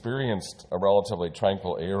we experienced a relatively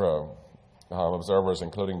tranquil era. Observers,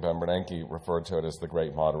 including Ben Bernanke, referred to it as the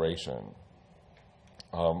Great Moderation,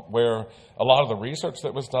 where a lot of the research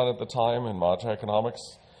that was done at the time in monetary economics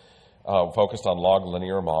focused on log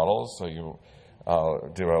linear models. So you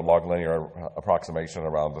do a log linear approximation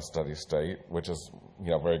around the steady state, which is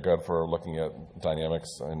very good for looking at dynamics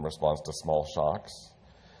in response to small shocks.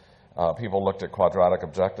 People looked at quadratic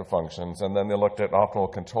objective functions, and then they looked at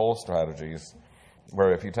optimal control strategies,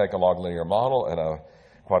 where if you take a log linear model and a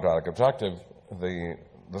quadratic objective, the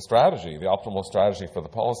optimal strategy for the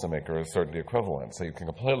policymaker is certainty equivalent. So you can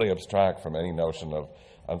completely abstract from any notion of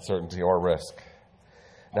uncertainty or risk.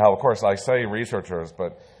 Now, of course, I say researchers,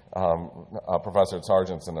 but Professor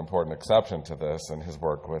Sargent's an important exception to this in his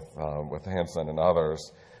work with Hansen and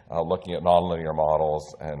others, looking at nonlinear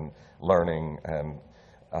models and learning and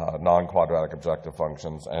non-quadratic objective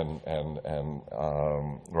functions and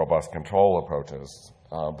robust control approaches.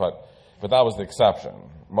 But that was the exception.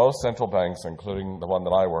 Most central banks, including the one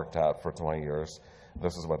that I worked at for 20 years,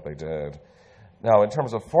 this is what they did. Now, in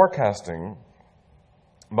terms of forecasting,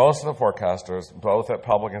 most of the forecasters, both at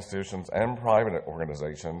public institutions and private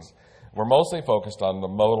organizations, were mostly focused on the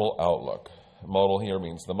modal outlook. Modal here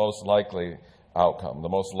means the most likely outcome, the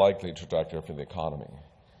most likely trajectory for the economy.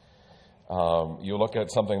 You look at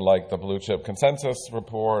something like the Blue Chip Consensus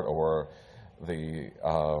Report or the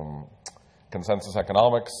Consensus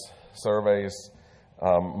Economics surveys,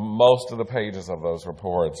 most of the pages of those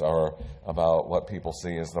reports are about what people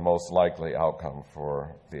see as the most likely outcome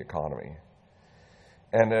for the economy.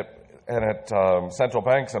 And at central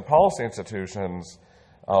banks and policy institutions,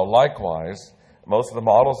 likewise, most of the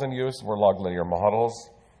models in use were log linear models,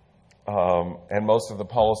 and most of the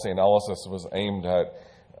policy analysis was aimed at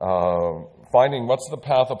finding what's the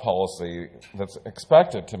path of policy that's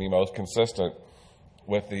expected to be most consistent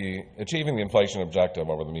with achieving the inflation objective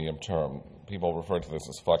over the medium term. People refer to this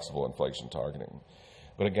as flexible inflation targeting.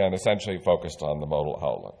 But again, essentially focused on the modal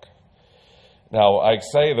outlook. Now, I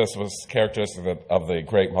say this was characteristic of the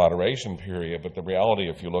Great Moderation period, but the reality,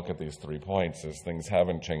 if you look at these 3 points, is things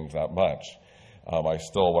haven't changed that much.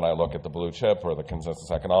 When I look at the Blue Chip or the Consensus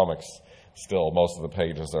Economics, still most of the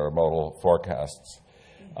pages are modal forecasts.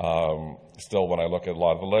 Still, when I look at a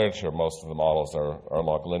lot of the literature, most of the models are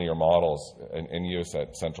log linear models in use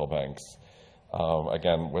at central banks.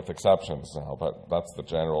 Again, with exceptions now, but that's the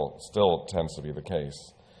general, still tends to be the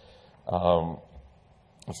case.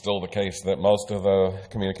 It's still the case that most of the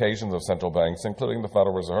communications of central banks, including the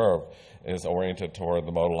Federal Reserve, is oriented toward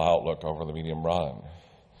the modal outlook over the medium run,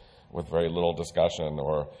 with very little discussion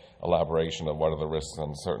or elaboration of what are the risks and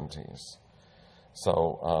uncertainties.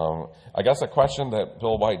 So I guess a question that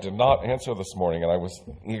Bill White did not answer this morning, and I was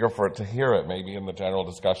eager to hear it, maybe in the general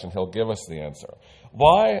discussion he'll give us the answer.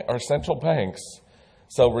 Why are central banks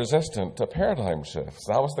so resistant to paradigm shifts?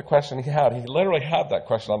 That was the question he had. He literally had that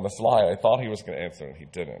question on the slide. I thought he was going to answer it. He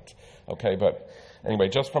didn't. Okay, but anyway,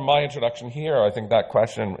 just from my introduction here, I think that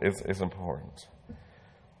question is important.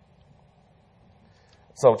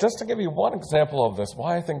 So just to give you one example of this,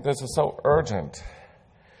 why I think this is so urgent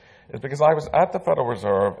is because I was at the Federal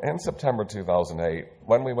Reserve in September 2008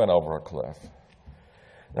 when we went over a cliff.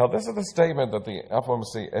 Now, this is the statement that the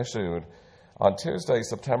FOMC issued on Tuesday,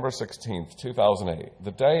 September 16th, 2008,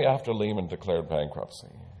 the day after Lehman declared bankruptcy.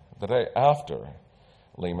 The day after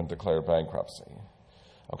Lehman declared bankruptcy.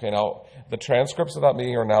 Okay, now, the transcripts of that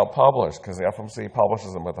meeting are now published because the FOMC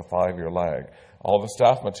publishes them with a 5-year lag. All the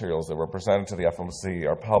staff materials that were presented to the FOMC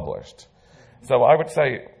are published. So I would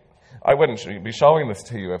say I wouldn't be showing this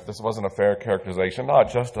to you if this wasn't a fair characterization, not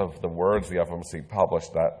just of the words the FOMC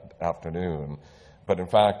published that afternoon, but in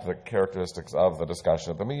fact the characteristics of the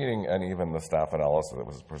discussion at the meeting and even the staff analysis that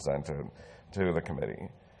was presented to the committee.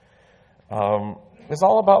 It's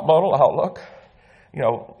all about modal outlook.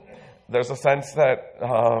 There's a sense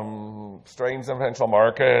that strains in financial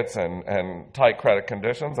markets and tight credit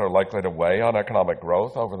conditions are likely to weigh on economic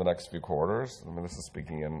growth over the next few quarters. I mean, this is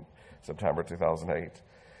speaking in September 2008.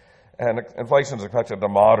 And inflation is expected to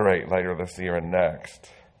moderate later this year and next.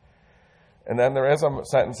 And then there is a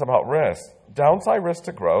sentence about risk. Downside risk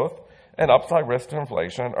to growth and upside risk to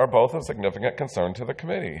inflation are both a significant concern to the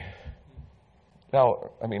committee.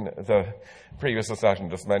 Now, I mean, the previous discussion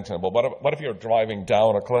just mentioned, well, what if you're driving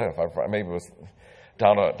down a cliff? Maybe it was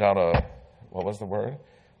down a, what was the word?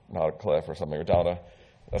 Not a cliff or something, or down a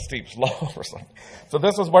steep slope or something. So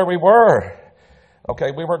this is where we were.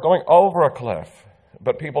 Okay, we were going over a cliff,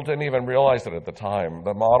 but people didn't even realize it at the time.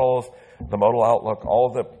 The models, the modal outlook,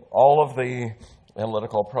 all of the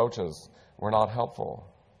analytical approaches were not helpful.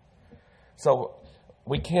 So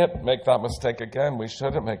we can't make that mistake again. We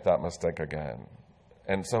shouldn't make that mistake again.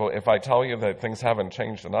 And so if I tell you that things haven't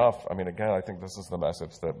changed enough, I mean, again, I think this is the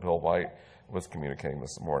message that Bill White was communicating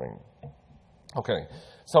this morning. Okay,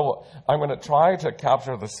 so I'm going to try to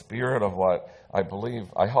capture the spirit of what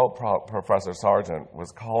I hope Professor Sargent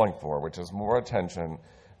was calling for, which is more attention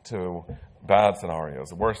to bad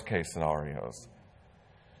scenarios, worst-case scenarios.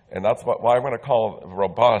 And that's why I'm going to call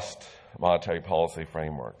robust monetary policy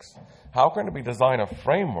frameworks. How can we design a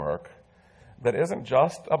framework that isn't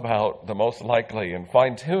just about the most likely and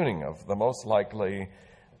fine-tuning of the most likely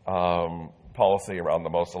policy around the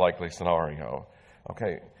most likely scenario?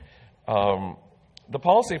 Okay. The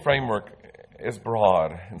policy framework is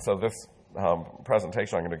broad, and so this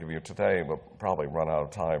presentation I'm going to give you today will probably run out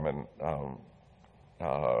of time and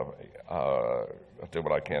do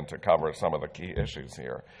what I can to cover some of the key issues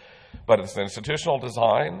here. But it's the institutional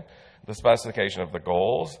design, the specification of the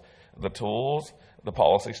goals, the tools, the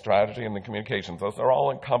policy strategy, and the communications. Those are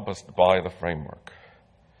all encompassed by the framework.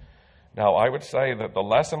 Now, I would say that the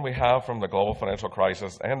lesson we have from the global financial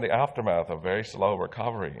crisis and the aftermath of very slow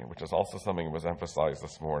recovery, which is also something that was emphasized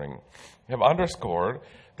this morning, have underscored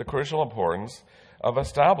the crucial importance of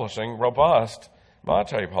establishing robust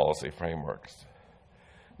monetary policy frameworks.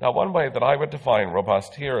 Now, one way that I would define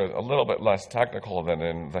robust here, a little bit less technical than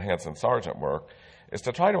in the Hansen-Sargent work, is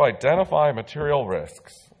to try to identify material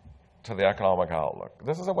risks to the economic outlook.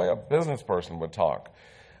 This is a way a business person would talk.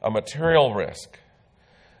 A material risk.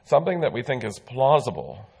 Something that we think is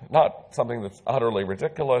plausible, not something that's utterly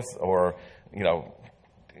ridiculous or,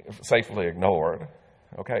 safely ignored.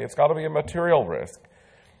 Okay, it's got to be a material risk.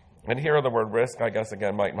 And here the word risk, I guess,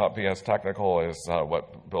 again, might not be as technical as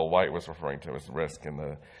what Bill White was referring to as risk in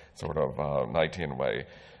the sort of Knightian way.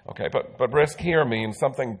 Okay, but risk here means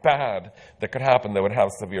something bad that could happen that would have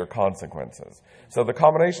severe consequences. So the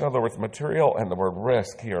combination of the words material and the word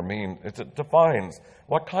risk here it defines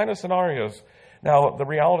what kind of scenarios. Now, the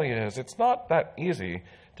reality is it's not that easy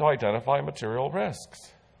to identify material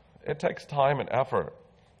risks. It takes time and effort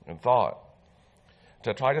and thought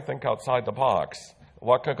to try to think outside the box.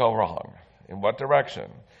 What could go wrong? In what direction?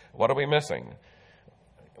 What are we missing?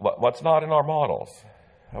 What's not in our models?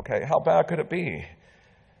 Okay, how bad could it be?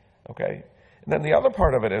 Okay, and then the other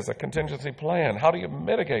part of it is a contingency plan. How do you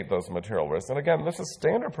mitigate those material risks? And again, this is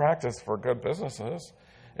standard practice for good businesses.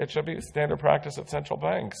 It should be standard practice at central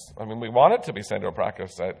banks. I mean, we want it to be standard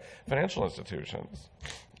practice at financial institutions.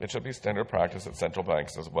 It should be standard practice at central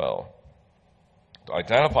banks as well. To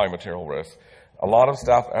identify material risks, a lot of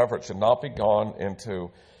staff effort should not be gone into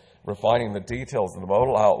refining the details of the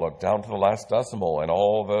modal outlook down to the last decimal and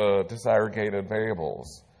all the disaggregated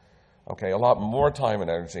variables. Okay, a lot more time and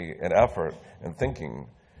energy and effort and thinking,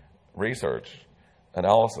 research,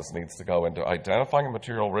 analysis needs to go into identifying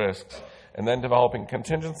material risks and then developing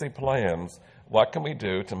contingency plans. What can we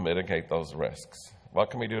do to mitigate those risks? What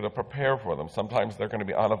can we do to prepare for them? Sometimes they're going to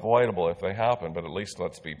be unavoidable if they happen, but at least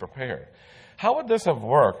let's be prepared. How would this have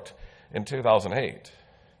worked in 2008?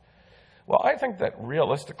 Well, I think that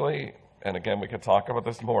realistically, and again, we could talk about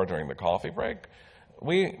this more during the coffee break,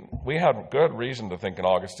 we had good reason to think in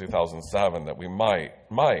August 2007 that we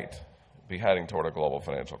might be heading toward a global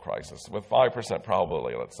financial crisis with 5%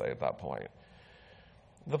 probability, let's say, at that point.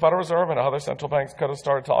 The Federal Reserve and other central banks could have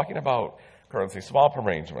started talking about currency swap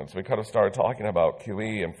arrangements. We could have started talking about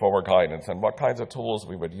QE and forward guidance and what kinds of tools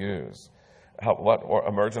we would use, what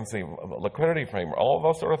emergency liquidity framework, all of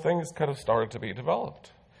those sort of things could have started to be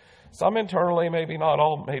developed. Some internally, maybe not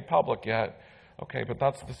all made public yet. Okay, but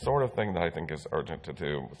that's the sort of thing that I think is urgent to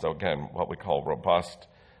do. So again, what we call robust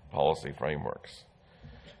policy frameworks.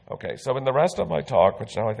 Okay, so in the rest of my talk,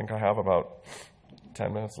 which now I think I have about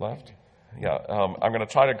 10 minutes left, I'm going to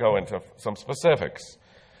try to go into some specifics,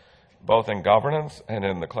 both in governance and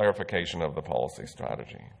in the clarification of the policy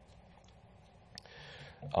strategy.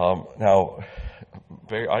 Now,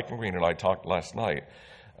 Eichengreen and I talked last night.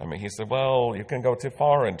 I mean, he said, well, you can go too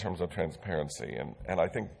far in terms of transparency, and I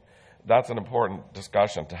think that's an important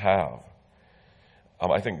discussion to have.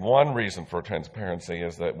 I think one reason for transparency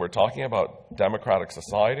is that we're talking about democratic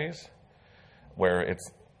societies where it's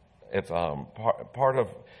It's part of,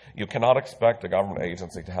 you cannot expect a government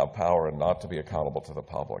agency to have power and not to be accountable to the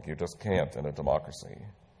public. You just can't in a democracy.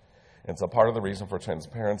 And so part of the reason for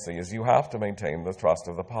transparency is you have to maintain the trust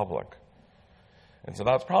of the public. And so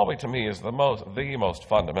that's probably, to me, is the most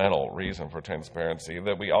fundamental reason for transparency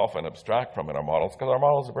that we often abstract from in our models, because our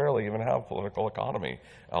models rarely even have political economy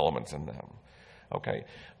elements in them. Okay,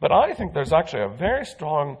 but I think there's actually a very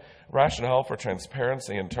strong rationale for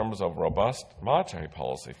transparency in terms of robust monetary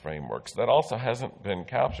policy frameworks that also hasn't been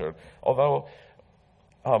captured, although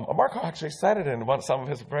Marco actually said it in some of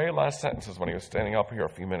his very last sentences when he was standing up here a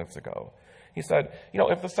few minutes ago. He said,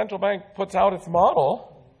 if the central bank puts out its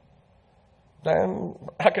model, then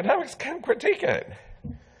academics can critique it.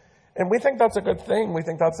 And we think that's a good thing. We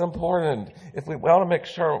think that's important if we want to make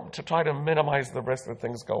sure to try to minimize the risk that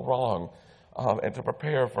things go wrong and to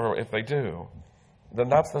prepare for if they do. Then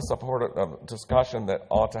that's the support of discussion that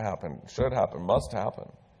ought to happen, should happen, must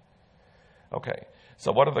happen. Okay,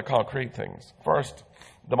 so what are the concrete things? First,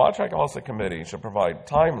 the Monetary Policy Committee should provide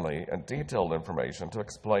timely and detailed information to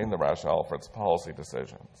explain the rationale for its policy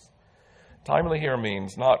decisions. Timely here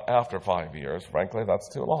means not after 5 years. Frankly, that's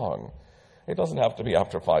too long. It doesn't have to be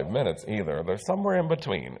after 5 minutes either. There's somewhere in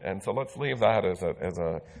between. And so let's leave that as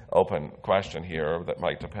an open question here that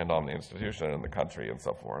might depend on the institution and the country and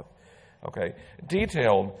so forth. Okay.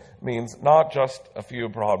 Detailed means not just a few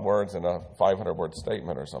broad words in a 500-word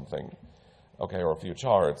statement or something, okay, or a few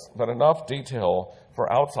charts, but enough detail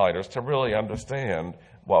for outsiders to really understand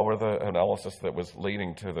what were the analysis that was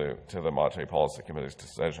leading to the Monetary Policy Committee's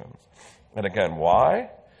decisions. And again, why?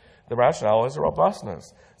 The rationale is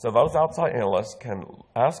robustness. So those outside analysts can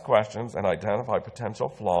ask questions and identify potential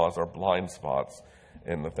flaws or blind spots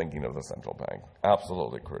in the thinking of the central bank.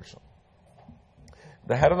 Absolutely crucial.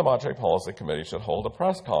 The head of the Monetary Policy Committee should hold a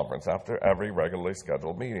press conference after every regularly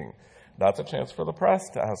scheduled meeting. That's a chance for the press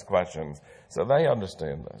to ask questions so they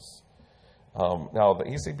understand this. Now, the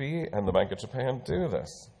ECB and the Bank of Japan do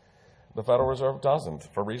this. The Federal Reserve doesn't,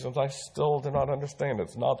 for reasons I still do not understand.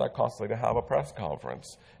 It's not that costly to have a press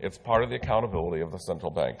conference. It's part of the accountability of the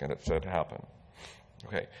central bank, and it should happen.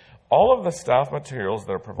 Okay. All of the staff materials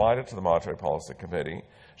that are provided to the Monetary Policy Committee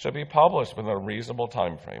should be published within a reasonable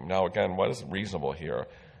time frame. Now, again, what is reasonable here?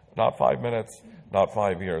 Not 5 minutes, not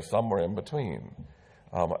 5 years, somewhere in between.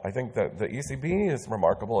 I think that the ECB is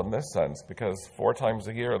remarkable in this sense because 4 times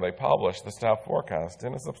a year they publish the staff forecast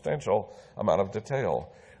in a substantial amount of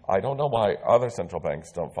detail. I don't know why other central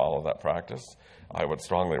banks don't follow that practice. I would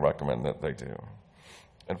strongly recommend that they do.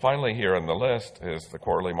 And finally, here in the list is the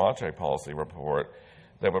quarterly monetary policy report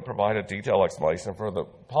that would provide a detailed explanation for the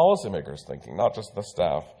policymakers' thinking, not just the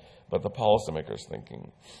staff, but the policymakers'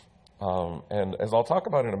 thinking. And as I'll talk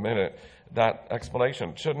about in a minute, that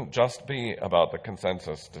explanation shouldn't just be about the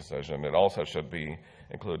consensus decision. It also should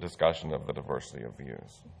include discussion of the diversity of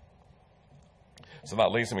views. So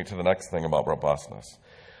that leads me to the next thing about robustness.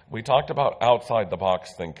 We talked about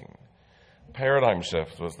outside-the-box thinking. Paradigm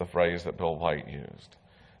shift was the phrase that Bill White used.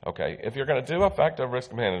 Okay, if you're going to do effective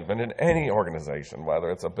risk management in any organization, whether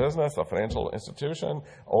it's a business, a financial institution,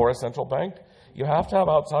 or a central bank, you have to have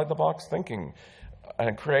outside-the-box thinking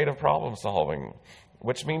and creative problem solving,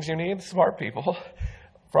 which means you need smart people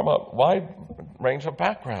from a wide range of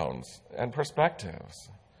backgrounds and perspectives.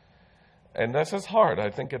 And this is hard. I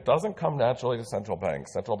think it doesn't come naturally to central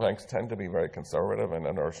banks. Central banks tend to be very conservative and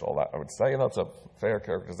inertial. I would say that's a fair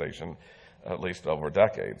characterization, at least over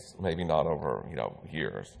decades, maybe not over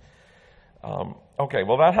years. Okay,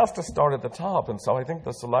 well, that has to start at the top. And so I think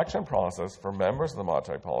the selection process for members of the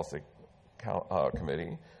Monetary Policy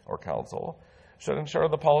Committee or Council should ensure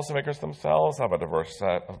the policymakers themselves have a diverse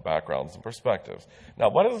set of backgrounds and perspectives. Now,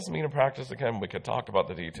 what does this mean in practice? Again, we could talk about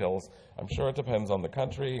the details. I'm sure it depends on the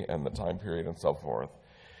country and the time period and so forth.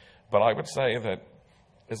 But I would say that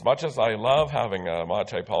as much as I love having a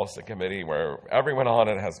Monetary Policy Committee where everyone on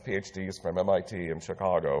it has PhDs from MIT and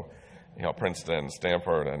Chicago, Princeton,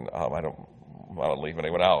 Stanford, and I don't want to leave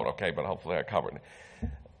anyone out, okay, but hopefully I covered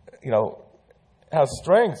it. Has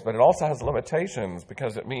strengths, but it also has limitations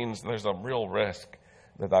because it means there's a real risk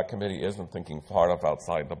that committee isn't thinking far enough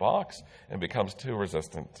outside the box and becomes too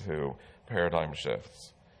resistant to paradigm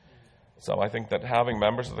shifts. So I think that having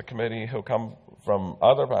members of the committee who come from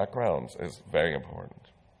other backgrounds is very important.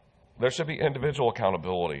 There should be individual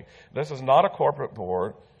accountability. This is not a corporate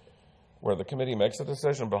board where the committee makes a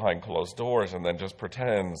decision behind closed doors and then just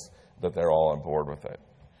pretends that they're all on board with it.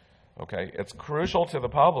 Okay? It's crucial to the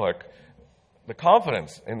public, the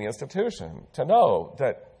confidence in the institution, to know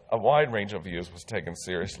that a wide range of views was taken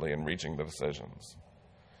seriously in reaching the decisions.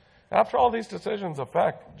 After all, these decisions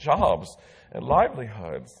affect jobs and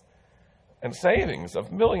livelihoods and savings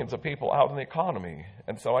of millions of people out in the economy.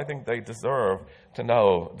 And so I think they deserve to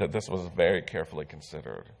know that this was very carefully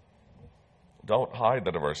considered. Don't hide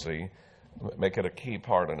the diversity. Make it a key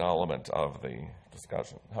part and element of the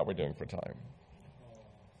discussion. How are we doing for time?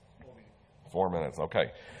 4 minutes,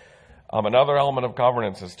 okay. Another element of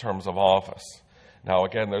governance is terms of office. Now,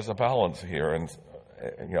 again, there's a balance here, and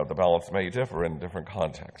the balance may differ in different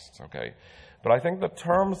contexts, okay? But I think the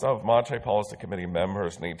terms of Monetary Policy Committee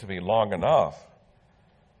members need to be long enough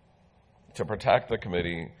to protect the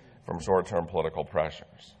committee from short-term political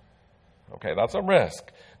pressures. Okay, that's a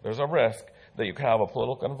risk. There's a risk that you can have a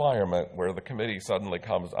political environment where the committee suddenly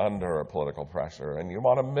comes under political pressure, and you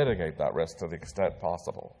want to mitigate that risk to the extent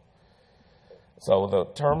possible. So the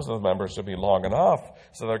terms of the members should be long enough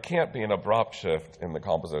so there can't be an abrupt shift in the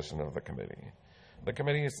composition of the committee. The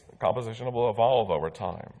committee's composition will evolve over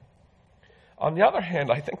time. On the other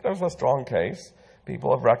hand, I think there's a strong case,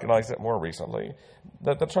 people have recognized it more recently,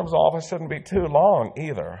 that the terms of office shouldn't be too long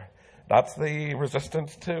either. That's the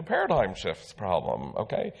resistance to paradigm shifts problem,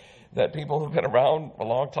 okay? That people who've been around a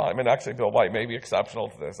long time, and actually Bill White may be exceptional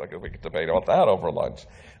to this, we could debate about that over lunch.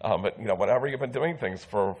 But whenever you've been doing things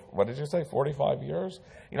for, what did you say, 45 years?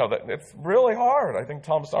 It's really hard. I think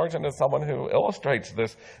Tom Sargent is someone who illustrates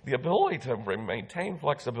this, the ability to maintain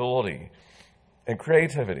flexibility and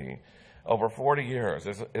creativity over 40 years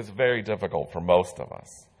is very difficult for most of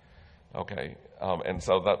us. Okay, and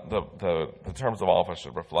so that the terms of office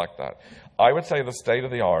should reflect that. I would say the state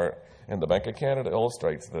of the art, and the Bank of Canada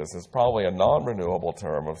illustrates this, is probably a non-renewable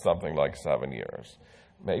term of something like 7 years.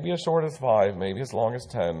 Maybe as short as 5, maybe as long as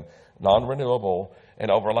 10, non-renewable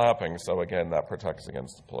and overlapping, so again, that protects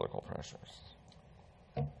against political pressures.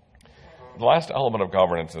 The last element of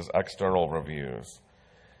governance is external reviews.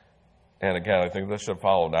 And again, I think this should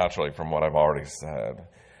follow naturally from what I've already said.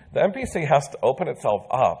 The MPC has to open itself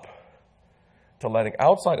up to letting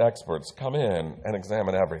outside experts come in and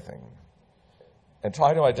examine everything and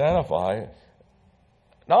try to identify,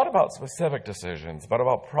 not about specific decisions, but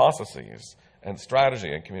about processes and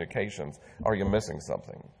strategy and communications. Are you missing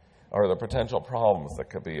something? Are there potential problems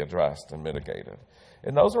that could be addressed and mitigated?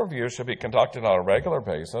 And those reviews should be conducted on a regular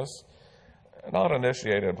basis, not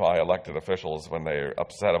initiated by elected officials when they're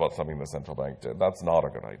upset about something the central bank did. That's not a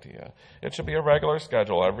good idea. It should be a regular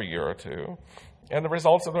schedule every year or two, and the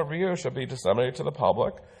results of the review should be disseminated to the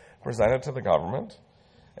public, presented to the government,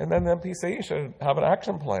 and then the MPC should have an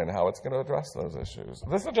action plan how it's going to address those issues.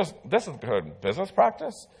 This is good business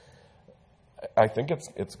practice. I think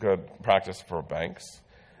it's good practice for banks.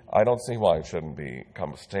 I don't see why it shouldn't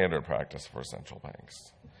become standard practice for central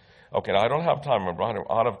banks. Okay, now I don't have time. I'm running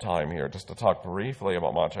out of time here just to talk briefly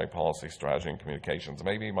about monetary policy, strategy, and communications.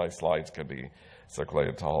 Maybe my slides could be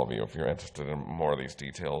circulated to all of you if you're interested in more of these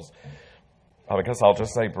details. Because I'll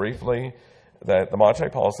just say briefly that the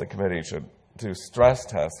Monetary Policy Committee should do stress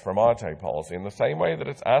tests for monetary policy in the same way that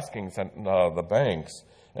it's asking the banks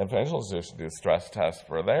and financial institutions to do stress tests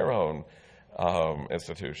for their own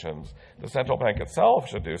institutions. The central bank itself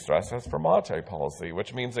should do stress tests for monetary policy,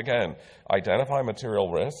 which means, again, identify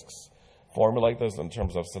material risks, formulate those in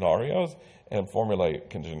terms of scenarios, and formulate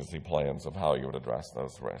contingency plans of how you would address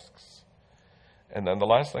those risks. And then the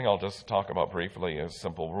last thing I'll just talk about briefly is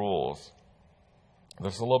simple rules.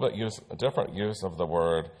 There's a little bit different use of the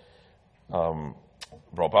word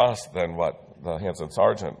robust than what the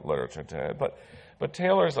Hansen-Sargent literature did. But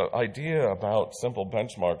Taylor's idea about simple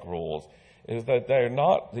benchmark rules is that they're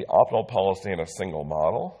not the optimal policy in a single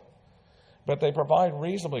model, but they provide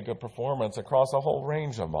reasonably good performance across a whole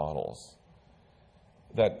range of models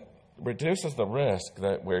that reduces the risk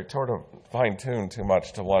that we're sort of fine-tuned too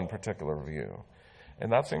much to one particular view.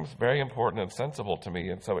 And that seems very important and sensible to me,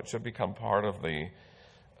 and so it should become part of the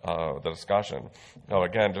discussion. Now,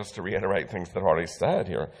 again, just to reiterate things that I've already said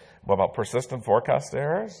here, what about persistent forecast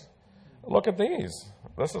errors? Look at these.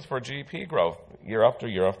 This is for GDP growth year after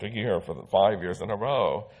year after year for the 5 years in a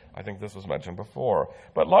row. I think this was mentioned before.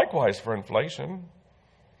 But likewise for inflation,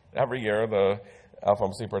 every year the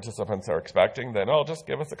FOMC participants are expecting that, just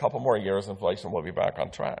give us a couple more years, inflation will be back on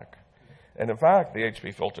track. And in fact, the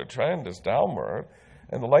HP filter trend is downward.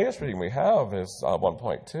 And the latest reading we have is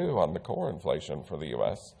 1.2 on the core inflation for the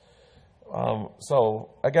U.S. So,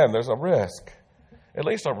 again, there's a risk, at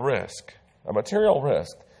least a risk, a material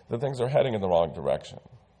risk, that things are heading in the wrong direction.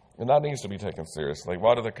 And that needs to be taken seriously.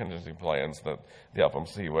 What are the contingency plans that the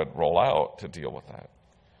FOMC would roll out to deal with that?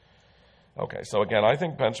 Okay, so again, I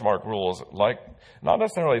think benchmark rules, like not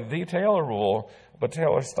necessarily the Taylor rule, but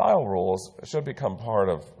Taylor-style rules should become part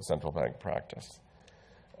of central bank practice.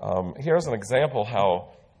 Here's an example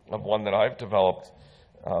of one that I've developed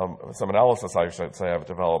some analysis, I should say, I've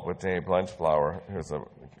developed with Dave Blenchflower, who's a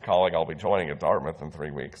colleague I'll be joining at Dartmouth in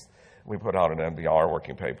 3 weeks. We put out an NBR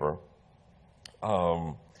working paper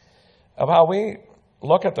of how we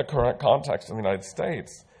look at the current context in the United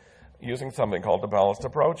States using something called the balanced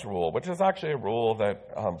approach rule, which is actually a rule that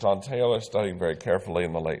John Taylor studied very carefully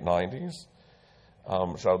in the late 90s,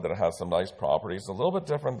 showed that it has some nice properties, a little bit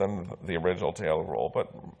different than the original Taylor rule,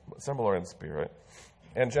 but similar in spirit.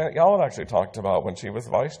 And Janet Yellen actually talked about when she was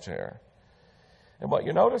vice chair. And what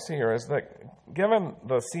you notice here is that given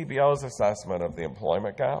the CBO's assessment of the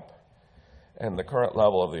employment gap and the current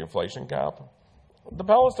level of the inflation gap, the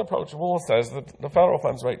balanced approach rule says that the federal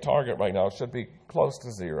funds rate target right now should be close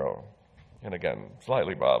to zero. And again,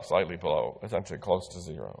 slightly above, slightly below, essentially close to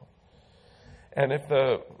zero. And if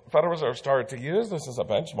the Federal Reserve started to use this as a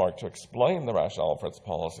benchmark to explain the rationale for its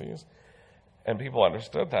policies, and people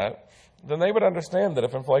understood that, then they would understand that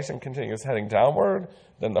if inflation continues heading downward,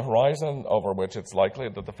 then the horizon over which it's likely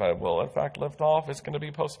that the Fed will in fact lift off is going to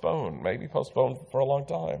be postponed, maybe postponed for a long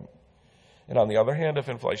time. And on the other hand, if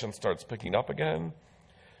inflation starts picking up again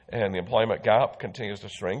and the employment gap continues to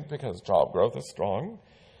shrink because job growth is strong,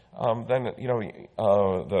 then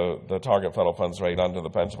the target federal funds rate under the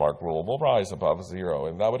benchmark rule will rise above zero.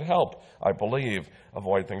 And that would help, I believe,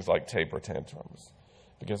 avoid things like taper tantrums,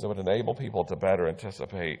 because it would enable people to better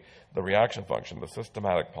anticipate the reaction function, the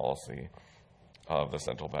systematic policy of the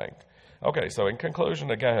central bank. Okay, so in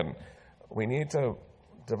conclusion, again, we need to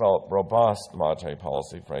develop robust monetary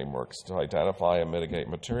policy frameworks to identify and mitigate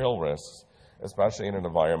material risks, especially in an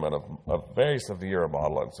environment of very severe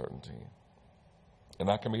model uncertainty. And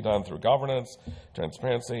that can be done through governance,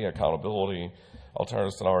 transparency, accountability,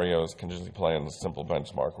 alternative scenarios, contingency plans, simple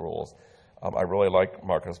benchmark rules. I really like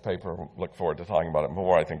Marco's paper, look forward to talking about it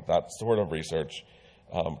more. I think that sort of research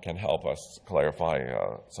can help us clarify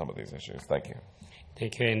some of these issues. Thank you.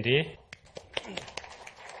 Thank you, Andy.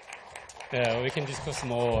 We can discuss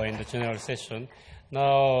more in the general session.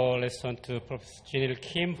 Now let's turn to Professor Jinil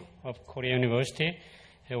Kim of Korea University,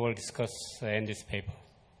 who will discuss Andy's paper.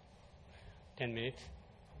 10 minutes.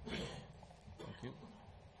 Thank you.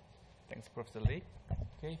 Thanks, Professor Lee.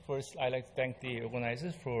 Okay, first I'd like to thank the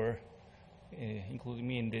organizers for including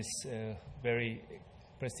me in this very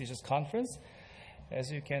prestigious conference.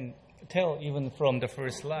 As you can tell, even from the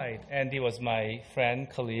first slide, Andy was my friend,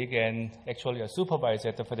 colleague, and actually a supervisor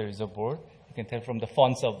at the Federal Reserve Board. You can tell from the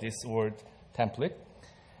fonts of this word template.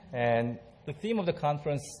 And the theme of the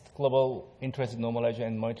conference, global interest normalization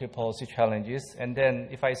and monetary policy challenges. And then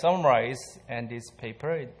if I summarize Andy's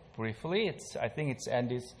paper briefly, I think it's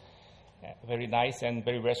Andy's very nice and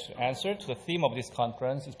very rich answer to the theme of this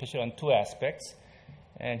conference, especially on two aspects.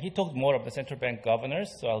 And he talked more of the central bank governors,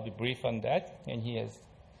 so I'll be brief on that. And he's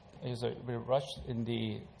very rushed in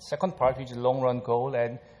the second part, which is long-run goal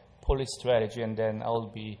and policy strategy, and then I'll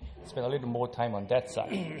be spend a little more time on that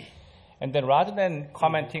side. And then rather than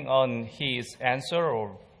commenting on his answer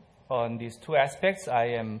or on these two aspects, I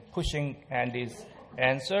am pushing Andy's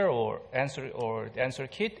answer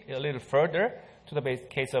kit a little further to the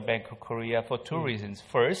case of Bank of Korea for two reasons.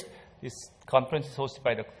 First, this conference is hosted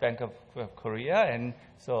by the Bank of Korea, and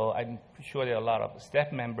so I'm sure that a lot of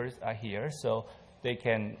staff members are here, so they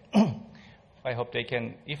can, I hope they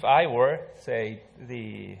can, if I were, say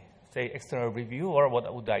external reviewer,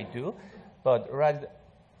 what would I do? But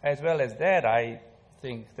as well as that, I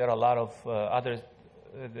think there are a lot of other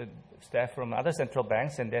staff from other central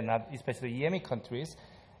banks, and then especially EME countries.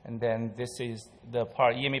 And then this is the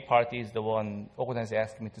part, EME party is the one organizer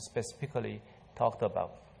asked me to specifically talk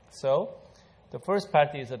about. So the first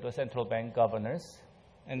party is the central bank governors.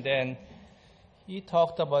 And then he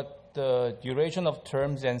talked about the duration of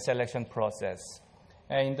terms and selection process.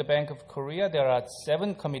 And in the Bank of Korea, there are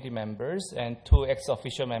 7 committee members and 2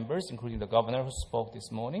 ex-officio members, including the governor who spoke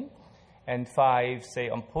this morning, and 5,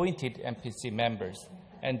 appointed MPC members.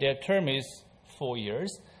 And their term is 4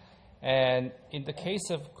 years. And in the case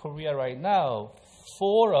of Korea right now,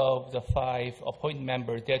 4 of the 5 appointed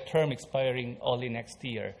members, their term expiring early next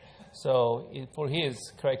year. So for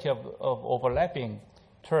his criteria of overlapping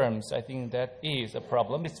terms, I think that is a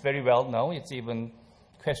problem. It's very well known. It's even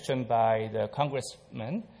questioned by the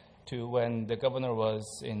congressman when the governor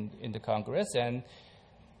was in the Congress. And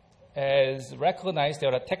as recognized,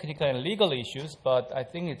 there are technical and legal issues, but I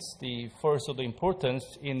think it's the first of the importance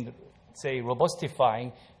in,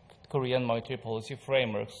 robustifying Korean monetary policy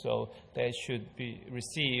framework. So that should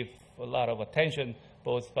receive a lot of attention,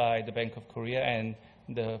 both by the Bank of Korea and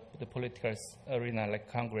the political arena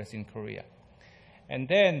like Congress in Korea. And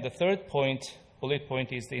then the third point, bullet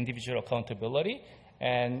point, is the individual accountability.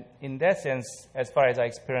 And in that sense, as far as I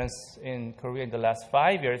experienced in Korea in the last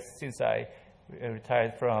 5 years, since I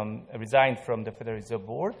resigned from the Federal Reserve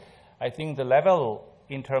Board, I think the level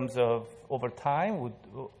in terms of over time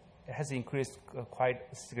has increased quite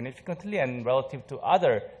significantly, and relative to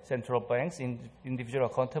other central banks, individual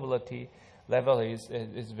accountability level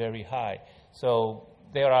is very high. So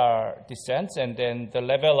there are dissents, and then the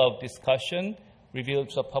level of discussion revealed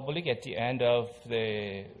to the public at the end of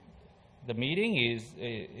the meeting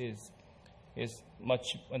is much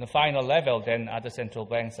on a final level than other central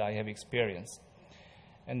banks I have experienced.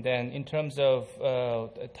 And then in terms of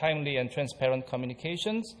timely and transparent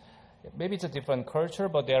communications, maybe it's a different culture,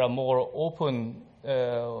 but there are more open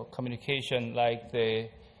communication, like the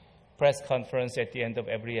press conference at the end of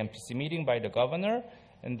every MPC meeting by the governor.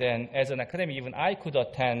 And then as an academic, even I could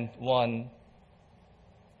attend one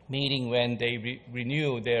meeting when they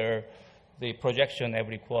renew the projection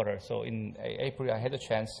every quarter. So in April, I had a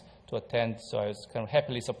chance to attend, so I was kind of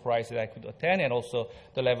happily surprised that I could attend, and also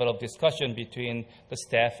the level of discussion between the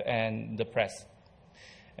staff and the press.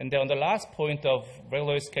 And then on the last point of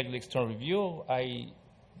regularly scheduled external review, I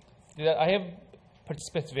have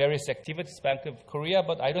participated in various activities, Bank of Korea,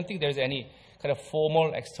 but I don't think there's any kind of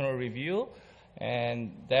formal external review,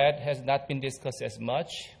 and that has not been discussed as much.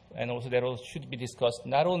 And also that also should be discussed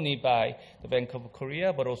not only by the Bank of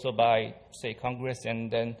Korea, but also by, say, Congress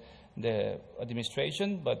and then the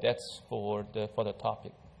administration, but that's for the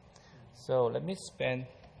topic. So let me spend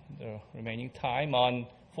the remaining time on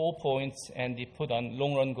 4 points and the put on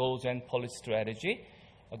long-run goals and policy strategy.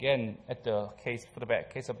 Again, at the case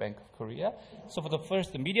of Bank of Korea. So for the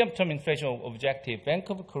first, the medium-term inflation objective, Bank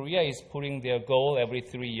of Korea is putting their goal every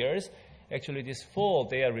 3 years. Actually, this fall,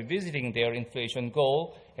 they are revisiting their inflation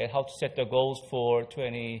goal and how to set the goals for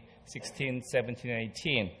 2016, 17, and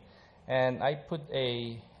 18. And I put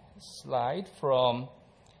a slide from,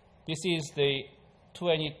 this is the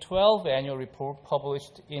 2012 annual report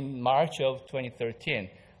published in March of 2013.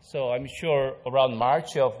 So I'm sure around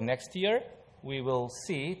March of next year, we will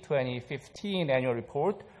see 2015 annual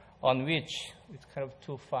report, on which it's kind of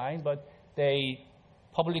too fine, but they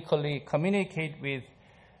publicly communicate with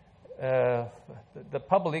the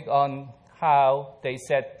public on how they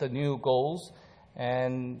set the new goals,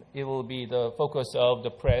 and it will be the focus of the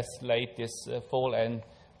press late this fall and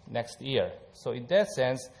next year. So in that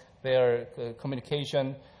sense, their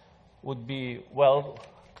communication would be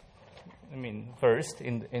first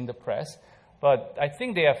in the press. But I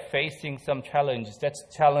think they are facing some challenges. That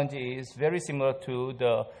challenge is very similar to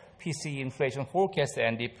the PCE inflation forecast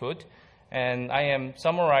Andy put. And I am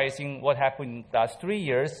summarizing what happened in the last 3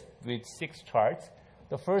 years with 6 charts.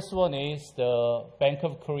 The first one is the Bank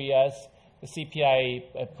of Korea's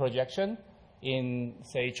CPI projection in,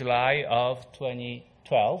 say, July of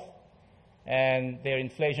 2012. And their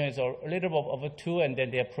inflation is a little bit over 2, and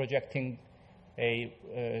then they're projecting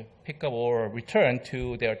a pickup or return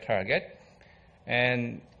to their target.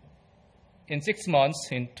 And in 6 months,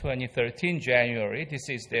 in 2013, January, this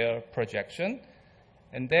is their projection.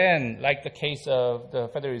 And then, like the case of the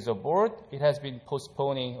Federal Reserve Board, it has been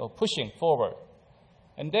postponing or pushing forward.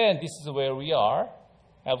 And then this is where we are.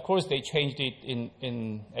 And of course, they changed it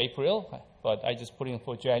in April, but I just put in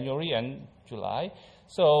for January and July.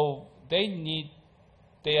 So they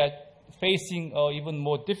are facing an even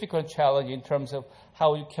more difficult challenge in terms of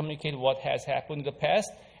how you communicate what has happened in the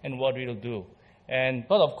past and what we'll do.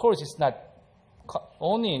 But of course, it's not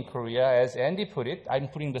only in Korea, as Andy put it. I'm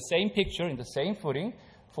putting the same picture in the same footing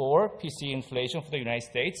for PCE inflation for the United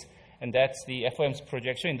States, and that's the FOM's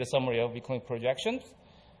projection in the summary of economic projections.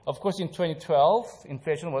 Of course, in 2012,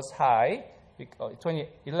 inflation was high.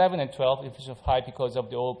 2011 and 12, inflation was high because of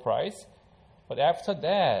the oil price. But after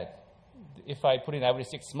that, if I put in every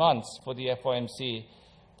 6 months for the FOMC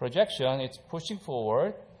projection, it's pushing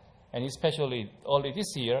forward, and especially early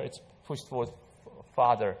this year, it's pushed forward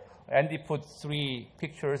farther. Andy put 3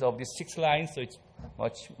 pictures of these 6 lines, so it's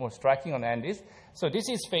much more striking on Andy's. So this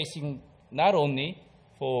is facing not only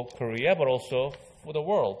for Korea, but also for the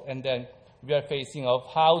world. And then we are facing of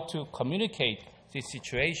how to communicate this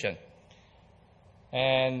situation.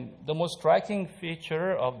 And the most striking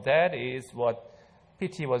feature of that is what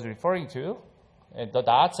PT was referring to. And the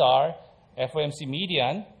dots are FOMC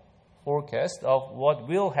median forecast of what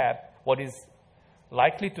will happen, what is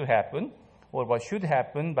likely to happen, or what should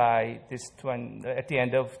happen by at the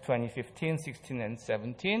end of 2015, 16, and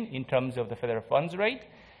 17 in terms of the federal funds rate.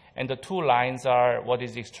 And the 2 lines are what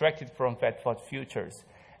is extracted from Fed Fund futures.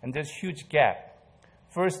 And there's a huge gap.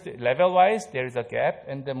 First, level-wise, there is a gap.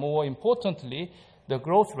 And then more importantly, the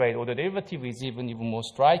growth rate or the derivative is even more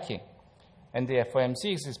striking. and the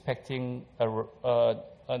FOMC is expecting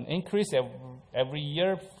an increase every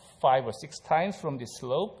year 5 or 6 times from this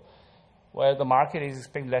slope, where the market is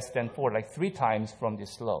expecting less than 4, like 3 times from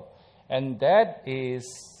this slope. And that is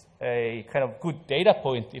a kind of good data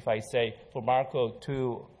point, if I say, for Marco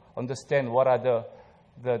to understand what are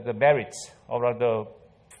the merits or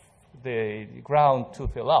the ground to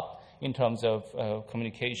fill up in terms of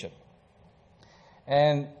communication.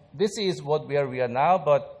 And this is where we are now,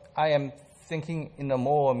 but I am thinking in a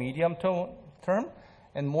more medium term,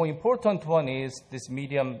 and more important one is this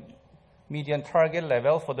median target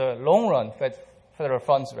level for the long run federal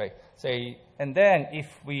funds rate. And then if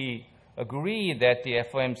we agree that the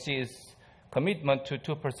FOMC's commitment to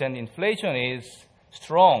 2% inflation is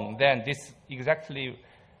strong, then this exactly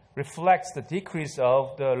reflects the decrease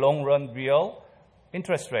of the long-run real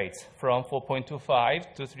interest rates from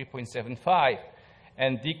 4.25 to 3.75,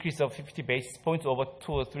 and decrease of 50 basis points over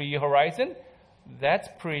 2 or 3 year horizon. That's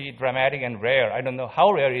pretty dramatic and rare. I don't know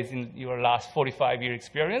how rare it is in your last 45-year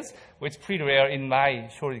experience, but it's pretty rare in my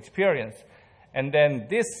short experience. And then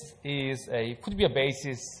this could be a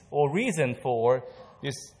basis or reason for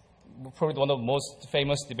this, probably one of the most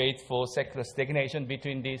famous debates for secular stagnation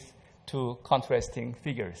between these 2 contrasting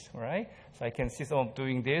figures, right? So I can see someone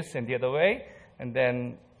doing this and the other way, and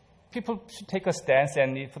then people should take a stance,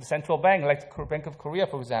 and for the central bank, like the Bank of Korea,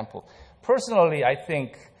 for example. Personally, I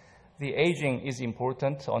think the aging is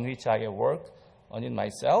important, on which I have worked on it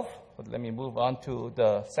myself. But let me move on to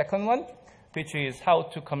the second one, which is how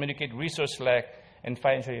to communicate resource lack and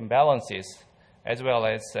financial imbalances, as well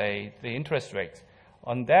as, the interest rates.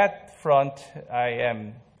 On that front,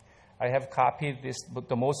 I have copied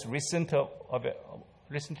the most recently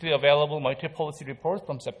available monetary policy report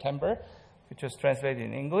from September, which was translated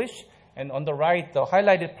in English. And on the right, the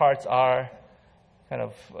highlighted parts are kind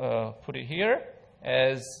of put it here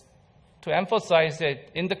as to emphasize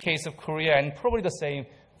that in the case of Korea, and probably the same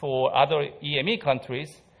for other EME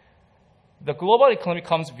countries, the global economy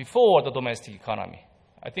comes before the domestic economy.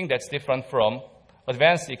 I think that's different from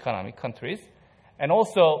advanced economic countries. And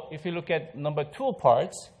also, if you look at number 2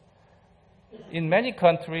 parts, in many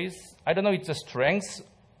countries, I don't know if it's a strength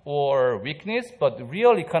or weakness, but the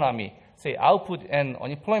real economy, say output and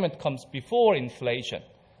unemployment, comes before inflation.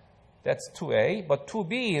 That's 2A, but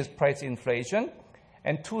 2B is price inflation,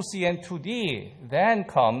 and 2C and 2D then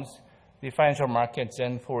comes the financial markets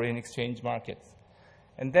and foreign exchange markets.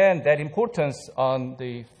 And then that importance on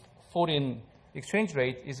the foreign exchange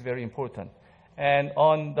rate is very important. And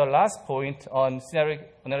on the last point on scenario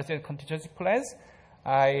analysis and contingency plans,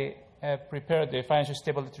 I have prepared the financial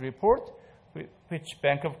stability report, which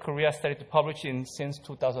Bank of Korea started to publish since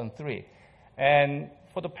 2003. And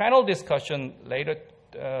for the panel discussion later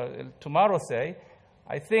tomorrow,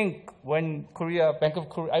 I think when Bank of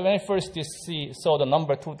Korea, when I first saw the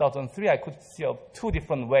number 2003, I could see of 2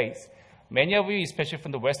 different ways. Many of you, especially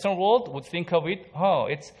from the Western world, would think of it,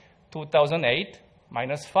 it's 2008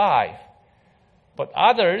 minus 5. But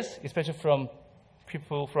others, especially from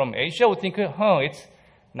people from Asia, would think, it's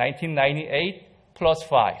 1998 plus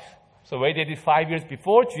 5. So whether they did 5 years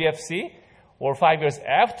before GFC or 5 years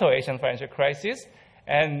after Asian financial crisis,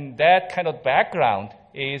 and that kind of background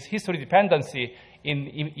is history dependency in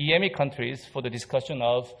EME countries for the discussion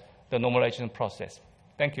of the normalization process.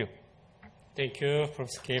 Thank you. Thank you,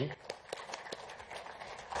 Professor Kim.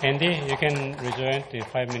 Andy, you can rejoin in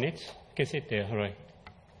 5 minutes. You can sit there, Roy.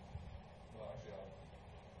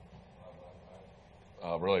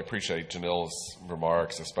 Really appreciate Janil's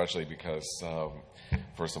remarks, especially because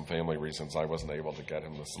for some family reasons I wasn't able to get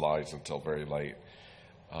him the slides until very late.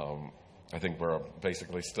 I think we're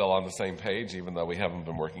basically still on the same page, even though we haven't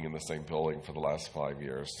been working in the same building for the last 5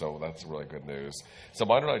 years. So that's really good news. So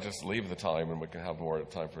why don't I just leave the time and we can have more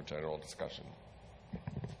time for general discussion.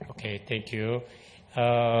 Okay, thank you.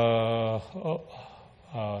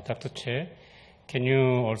 Dr. Che, can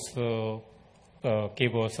you also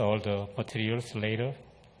give us all the materials later?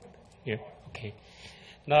 Yeah, okay.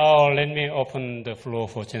 Now let me open the floor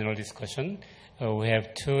for general discussion. We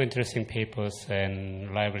have 2 interesting papers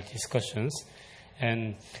and lively discussions.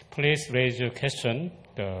 And please raise your question,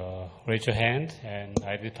 raise your hand and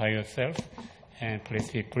identify yourself. And please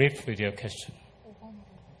be brief with your question.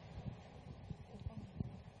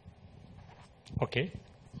 Okay.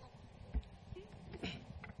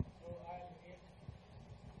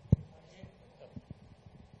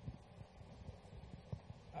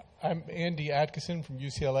 I'm Andy Atkinson from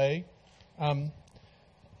UCLA.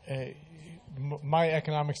 My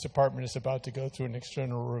economics department is about to go through an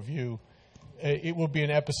external review. It will be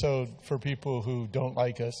an episode for people who don't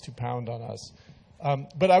like us to pound on us.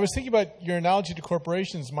 But I was thinking about your analogy to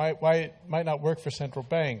corporations, why it might not work for central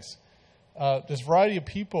banks. There's a variety of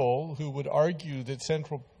people who would argue that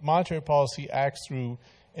central monetary policy acts through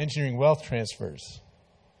engineering wealth transfers.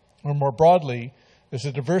 Or more broadly, there's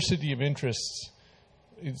a diversity of interests.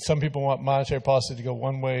 Some people want monetary policy to go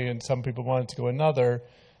one way and some people want it to go another.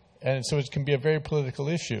 And so it can be a very political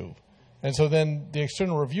issue. And so then the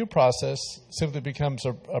external review process simply becomes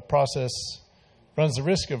a process, runs the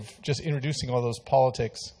risk of just introducing all those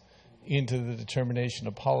politics into the determination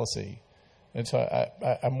of policy. And so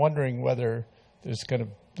I'm wondering whether there's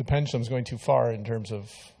the pendulum's going too far in terms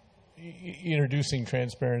of introducing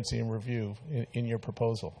transparency and review in your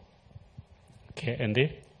proposal. Okay,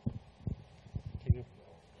 Andy?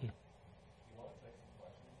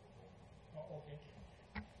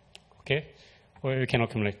 Okay, well, you can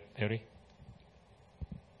accumulate, Barry.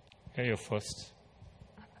 You're first.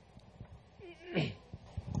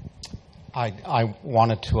 I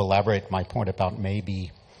wanted to elaborate my point about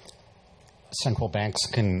maybe central banks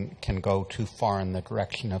can go too far in the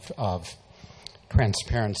direction of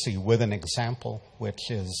transparency with an example, which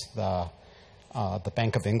is the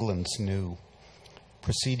Bank of England's new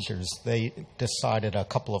procedures. They decided a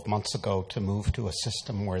couple of months ago to move to a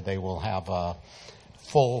system where they will have a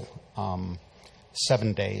full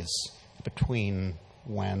 7 days between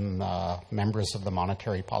when members of the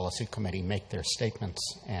Monetary Policy Committee make their statements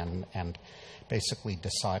and basically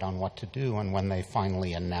decide on what to do, and when they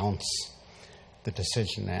finally announce the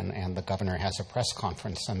decision and the governor has a press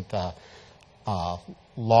conference. And the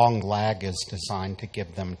long lag is designed to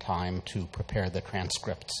give them time to prepare the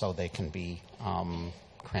transcript so they can be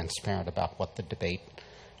transparent about what the debate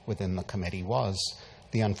within the committee was.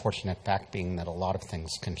 The unfortunate fact being that a lot of things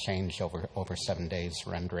can change over 7 days,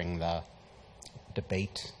 rendering the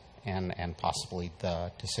debate and possibly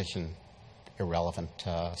the decision irrelevant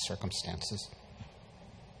circumstances.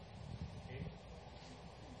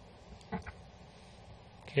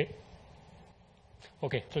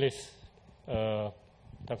 Okay, please,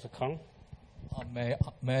 Dr. Kang.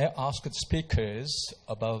 May I ask the speakers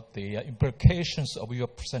about the implications of your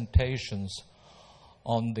presentations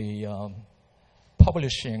on the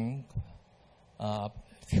publishing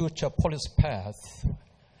future policy path,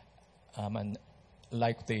 and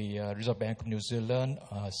like the Reserve Bank of New Zealand,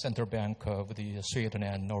 Central Bank of Sweden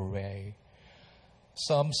and Norway.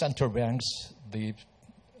 Some central banks, they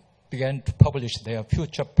began to publish their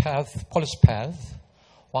future policy path,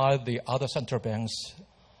 while the other central banks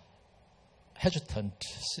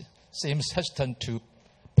seems hesitant to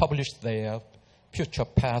publish their future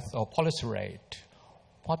path or policy rate.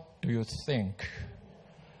 What do you think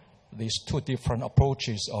these two different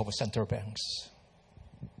approaches of central banks?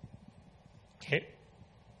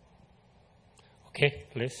 Okay,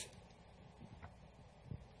 please.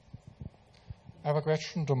 I have a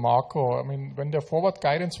question to Marco. I mean, when the forward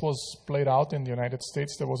guidance was played out in the United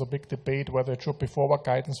States, there was a big debate whether it should be forward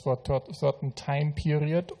guidance for a certain time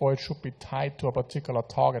period or it should be tied to a particular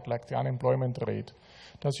target, like the unemployment rate.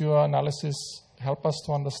 Does your analysis help us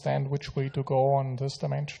to understand which way to go on this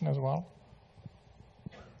dimension as well?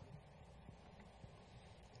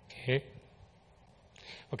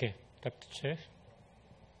 Okay, Dr. Che.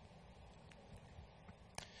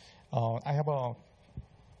 I have a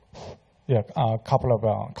couple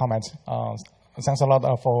of comments. Thanks a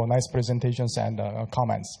lot for nice presentations and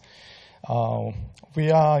comments.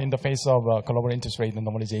 We are in the face of global interest rate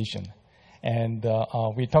normalization, and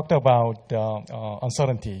we talked about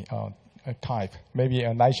uncertainty type. Maybe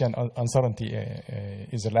a nation uncertainty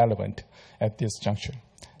is relevant at this juncture.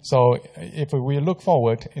 So if we look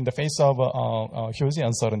forward in the face of huge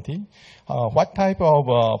uncertainty, what type of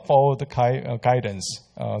forward guidance,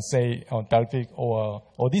 say Delphic or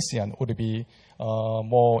Odyssean, would be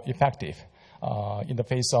more effective in the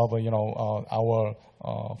face of our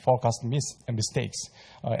forecast mistakes?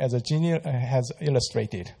 As Jeannie has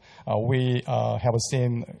illustrated, we have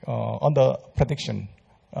seen under prediction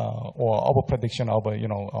or over prediction of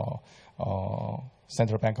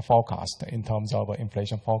central bank forecast in terms of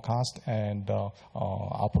inflation forecast and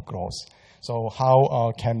output growth. So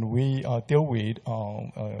how can we deal with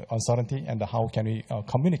uncertainty, and how can we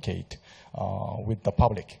communicate with the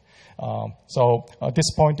public? So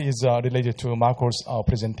this point is related to Marco's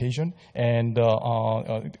presentation, and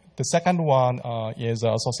the second one is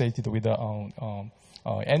associated with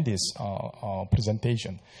Andy's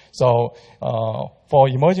presentation. So for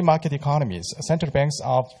emerging market economies, central banks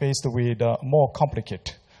are faced with more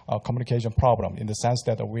complicated communication problem in the sense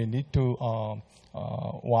that we need to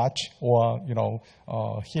watch or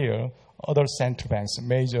hear other central banks,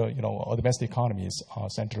 major advanced economies,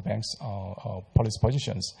 central banks' policy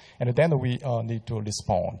positions, and then we need to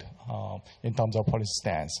respond in terms of policy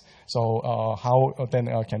stance. So how then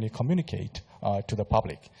can we communicate to the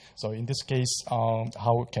public? So in this case,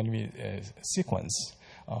 how can we sequence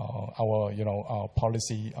our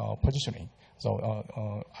policy positioning? So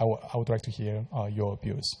I would like to hear your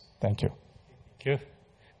views. Thank you. Thank you.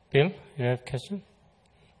 Bill, you have a question?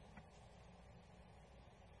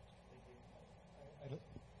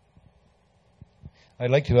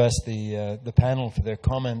 I'd like to ask the panel for their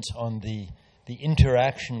comments on the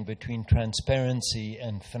interaction between transparency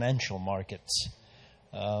and financial markets.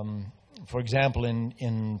 For example,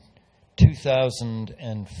 in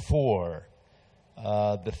 2004,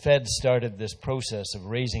 the Fed started this process of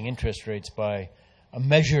raising interest rates by a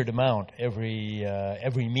measured amount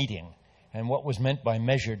every meeting. And what was meant by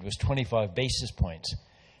measured was 25 basis points.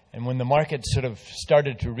 And when the market sort of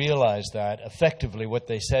started to realize that, effectively what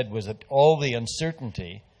they said was that all the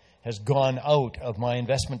uncertainty has gone out of my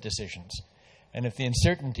investment decisions. And if the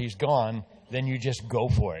uncertainty is gone, then you just go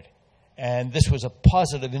for it. And this was a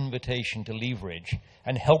positive invitation to leverage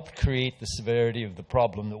and helped create the severity of the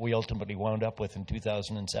problem that we ultimately wound up with in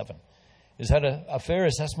 2007. Is that a fair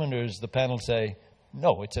assessment, or does the panel say,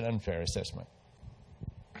 no, it's an unfair assessment?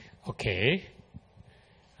 Okay.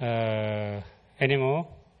 Any more?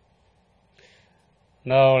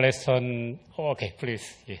 Now let's turn. Okay, please.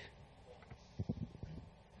 Yeah.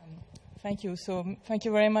 Thank you. So thank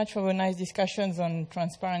you very much for the nice discussions on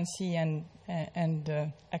transparency and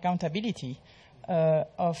accountability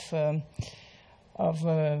of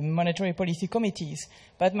monetary policy committees.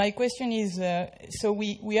 But my question is, so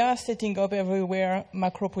we are setting up everywhere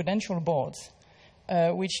macroprudential boards,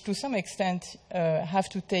 which to some extent have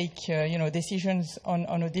to take decisions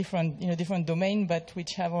on a different domain, but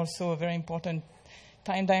which have also a very important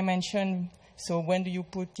time dimension. So when do you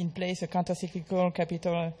put in place a countercyclical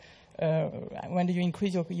capital? When do you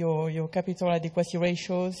increase your capital adequacy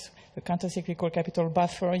ratios, the countercyclical capital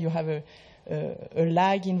buffer? You have a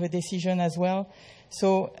lag in the decision as well.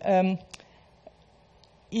 So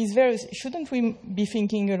shouldn't we be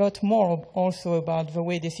thinking a lot more also about the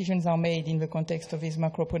way decisions are made in the context of these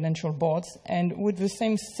macroprudential boards? And would the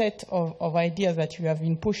same set of ideas that you have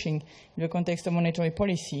been pushing in the context of monetary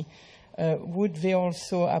policy, would they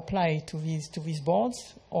also apply to these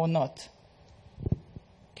boards or not?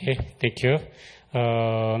 Okay, thank you.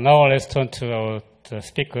 Now let's turn to our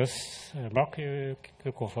speakers. Mark, you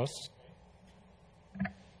go first.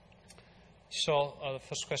 So the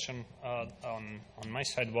first question on my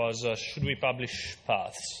side was, should we publish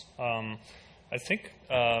paths? I think,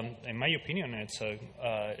 in my opinion, it's a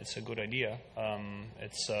good idea.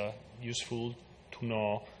 It's useful to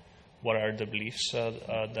know what are the beliefs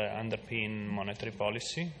that underpin monetary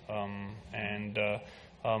policy, and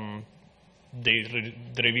they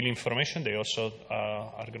reveal information. They also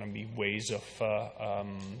are going to be ways of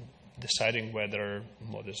deciding whether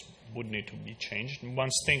models would need to be changed.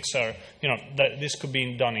 Once things are, this could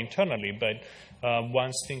be done internally, but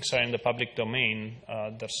once things are in the public domain,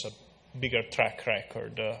 there's a bigger track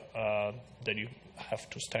record that you have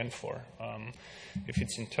to stand for. If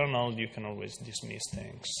it's internal, you can always dismiss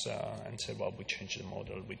things and say, well, we changed the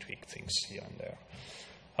model, we tweak things here and there.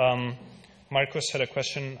 Marcos had a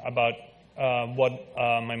question about what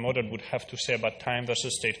my model would have to say about time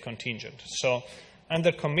versus state contingent. So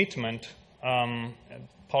under commitment,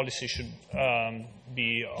 policy should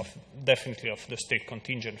be definitely of the state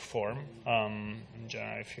contingent form. In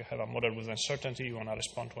general, if you have a model with uncertainty, you want to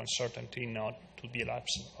respond to uncertainty, not to the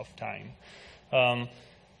elapse of time.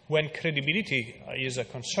 When credibility is a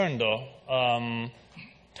concern, though,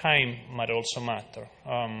 time might also matter.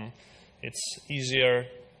 It's easier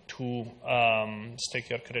to stake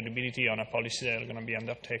your credibility on a policy that are going to be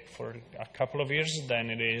undertaken for a couple of years than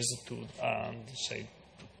it is to, say,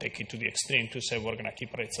 take it to the extreme to say we're going to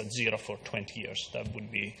keep rates at 0 for 20 years. That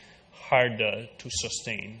would be hard to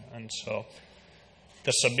sustain. And so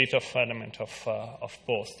there's a bit of element of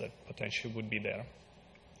both that potentially would be there.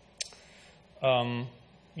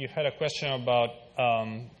 You had a question about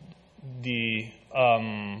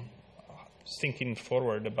thinking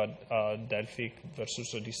forward about Delphic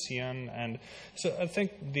versus Odyssean, and so I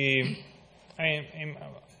think I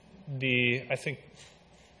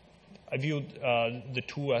view the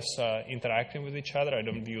two as interacting with each other. I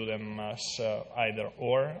don't view them as either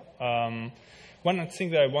or. One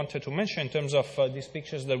thing that I wanted to mention in terms of these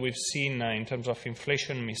pictures that we've seen in terms of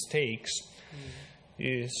inflation mistakes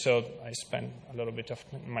So I spent a little bit of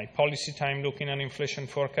my policy time looking at inflation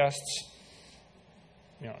forecasts.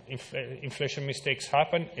 Inflation mistakes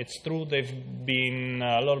happen. It's true they've been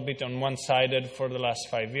a little bit on one-sided for the last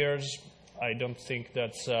 5 years. I don't think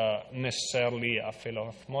that's necessarily a failure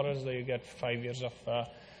of models that you get 5 years of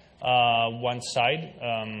one side.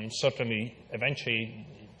 Certainly, eventually,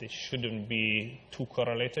 they shouldn't be too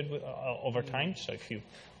correlated over time. So if you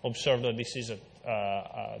observe that this is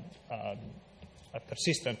a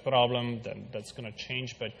persistent problem, then that's going to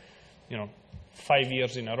change. But 5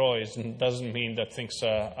 years in a row doesn't mean that things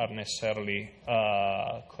are necessarily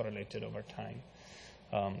correlated over time.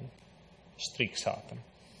 Streaks happen.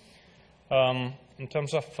 In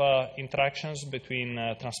terms of interactions between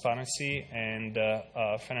transparency and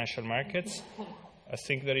financial markets, I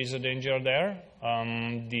think there is a danger there.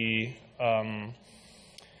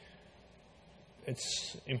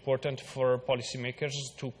 It's important for policymakers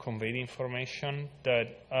to convey the information that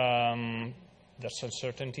there's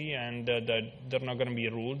uncertainty and that they're not going to be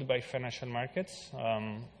ruled by financial markets.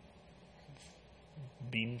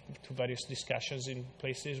 Been to various discussions in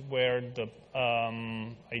places where the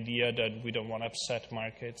idea that we don't want to upset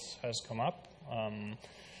markets has come up. I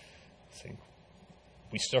think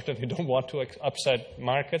we certainly don't want to upset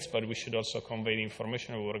markets, but we should also convey the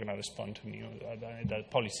information that we're going to respond to news, that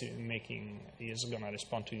policy making is going to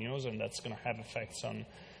respond to news, and that's going to have effects on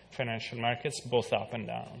financial markets, both up and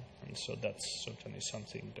down. And so that's certainly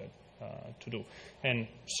something that to do. And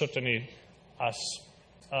certainly as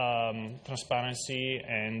transparency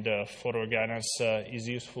and forward guidance is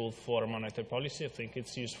useful for monetary policy, I think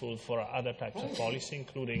it's useful for other types of policy,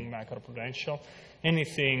 including macroprudential.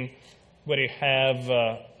 Anything where you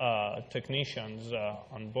have technicians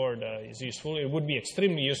on board is useful. It would be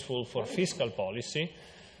extremely useful for fiscal policy.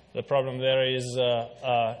 The problem there is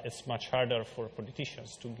it's much harder for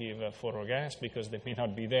politicians to give forward guidance because they may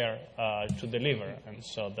not be there to deliver. And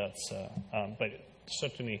so that's, but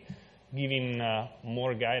certainly giving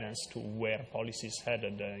more guidance to where policy is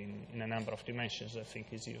headed in a number of dimensions, I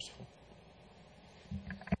think is useful.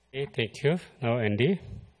 Okay, thank you. Now, Andy.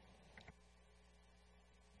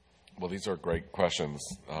 Well, these are great questions.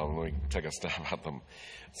 Let me take a stab at them.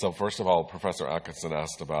 So first of all, Professor Atkinson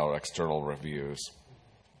asked about external reviews.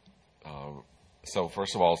 So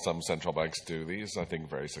first of all, some central banks do these, I think,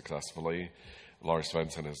 very successfully. Lars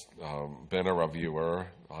Svensson has been a reviewer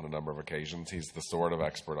on a number of occasions. He's the sort of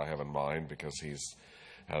expert I have in mind because he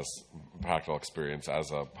has practical experience as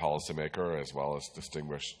a policymaker as well as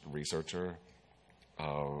distinguished researcher.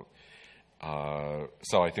 So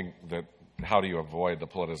I think that how do you avoid the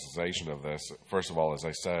politicization of this? First of all, as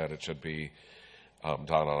I said, it should be done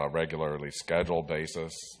on a regularly scheduled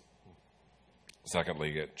basis.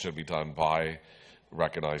 Secondly, it should be done by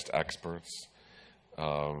recognized experts.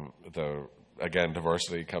 Again,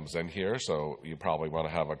 diversity comes in here, so you probably want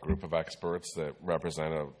to have a group of experts that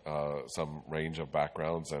represent some range of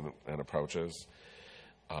backgrounds and approaches.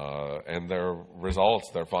 And their results,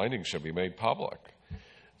 their findings should be made public.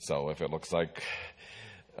 So if it looks like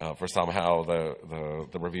for somehow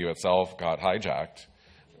the review itself got hijacked,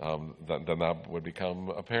 then that would become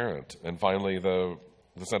apparent. And finally, the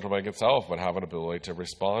central bank itself would have an ability to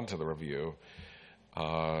respond to the review.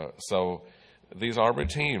 So these are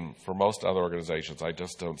routine for most other organizations. I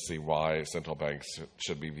just don't see why central banks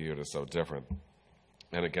should be viewed as so different.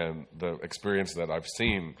 And again, the experience that I've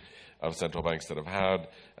seen of central banks that have had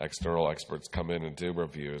external experts come in and do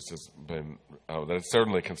reviews has been that it's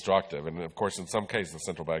certainly constructive. And of course, in some cases, the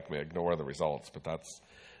central bank may ignore the results, but that's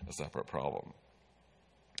a separate problem.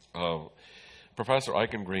 Professor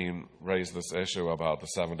Eichengreen raised this issue about the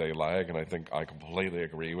 7-day lag, and I think I completely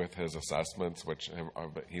agree with his assessments, which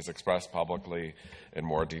he's expressed publicly in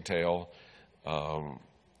more detail.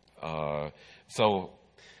 So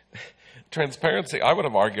transparency, I would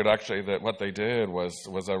have argued actually that what they did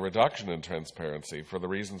was a reduction in transparency for the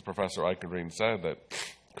reasons Professor Eichengreen said, that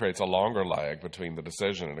creates a longer lag between the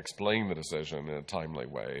decision and explaining the decision in a timely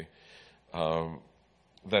way.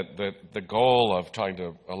 That the goal of trying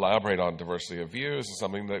to elaborate on diversity of views is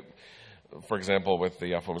something that, for example, with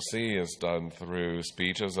the FOMC is done through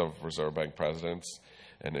speeches of Reserve Bank presidents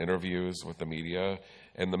and interviews with the media.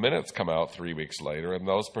 And the minutes come out 3 weeks later, and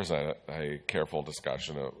those present a careful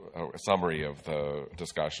discussion, a summary of the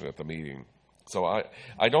discussion at the meeting. So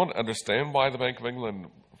I don't understand why the Bank of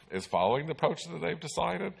England is following the approach that they've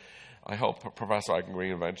decided. I hope Professor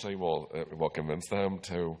Eichengreen eventually will convince them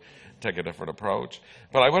to take a different approach.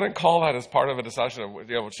 But I wouldn't call that as part of a discussion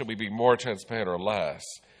of, should we be more transparent or less?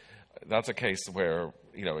 That's a case where,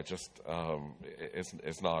 it just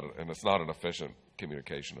it's not an efficient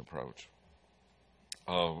communication approach.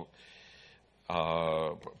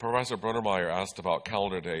 Professor Brunnermeyer asked about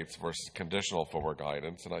calendar dates versus conditional forward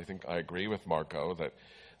guidance, and I think I agree with Marco that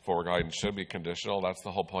forward guidance should be conditional. That's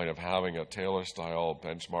the whole point of having a Taylor-style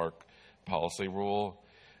benchmark policy rule.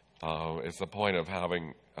 It's the point of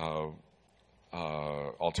having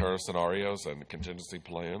alternative scenarios and contingency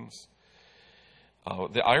plans.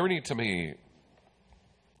 The irony to me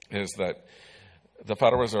is that the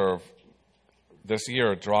Federal Reserve this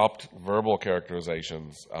year dropped verbal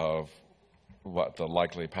characterizations of what the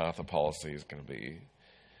likely path of policy is going to be.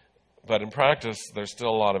 But in practice, there's still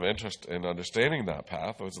a lot of interest in understanding that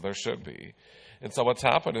path, as there should be. And so what's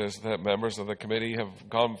happened is that members of the committee have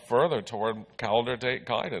gone further toward calendar date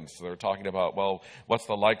guidance. They're talking about, well, what's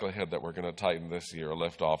the likelihood that we're going to tighten this year,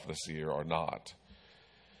 lift off this year, or not?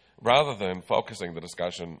 Rather than focusing the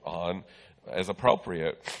discussion on, as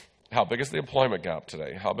appropriate, how big is the employment gap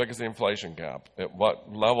today? How big is the inflation gap? At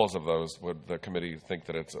what levels of those would the committee think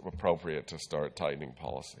that it's appropriate to start tightening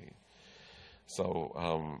policy?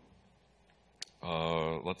 So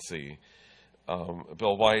let's see.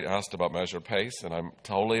 Bill White asked about measured pace, and I'm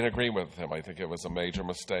totally in agreement with him. I think it was a major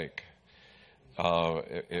mistake.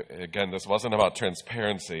 Again, this wasn't about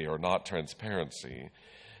transparency or not transparency.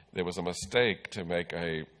 It was a mistake to make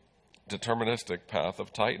a deterministic path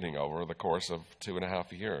of tightening over the course of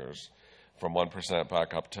 2.5 years, from 1%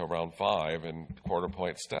 back up to around 5% in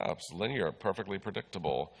quarter-point steps, linear, perfectly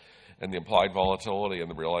predictable. And the implied volatility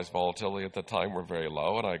and the realized volatility at the time were very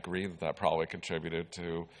low, and I agree that that probably contributed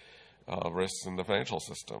to risks in the financial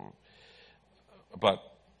system. But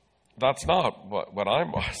that's not what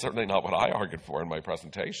I'm, certainly not what I argued for in my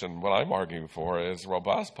presentation. What I'm arguing for is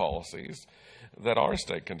robust policies that are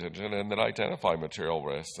state contingent and that identify material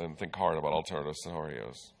risks and think hard about alternative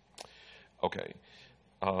scenarios. Okay.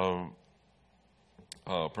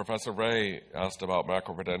 Professor Ray asked about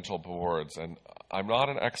macroprudential boards, and I'm not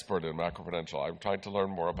an expert in macroprudential. I'm trying to learn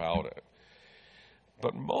more about it.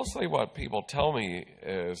 But mostly what people tell me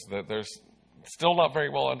is that there's still not very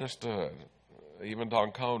well understood. Even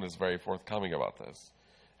Don Cohn is very forthcoming about this.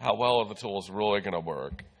 How well are the tools really going to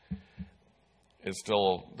work? Is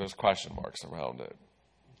still, there's question marks around it.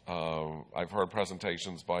 I've heard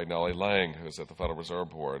presentations by Nellie Lang, who's at the Federal Reserve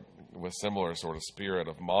Board, with similar sort of spirit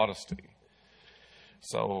of modesty.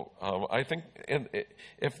 So I think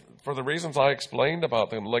if for the reasons I explained about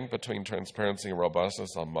the link between transparency and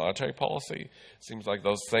robustness on monetary policy, it seems like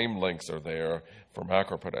those same links are there for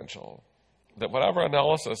macroprudential. That whatever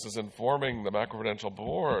analysis is informing the macroprudential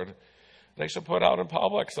board, they should put out in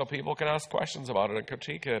public so people can ask questions about it and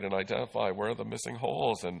critique it and identify where are the missing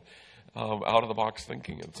holes and out-of-the-box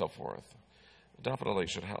thinking and so forth. Definitely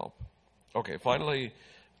should help. Okay, finally,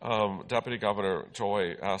 Deputy Governor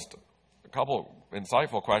Choi asked a couple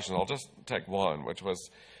insightful questions. I'll just take one, which was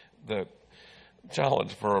the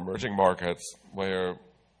challenge for emerging markets where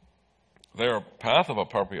their path of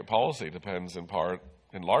appropriate policy depends in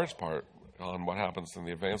large part, on what happens in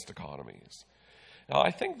the advanced economies. Now,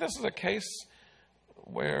 I think this is a case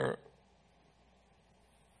where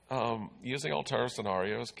using alternative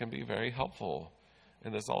scenarios can be very helpful.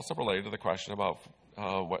 And this is also related to the question about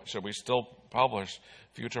should we still publish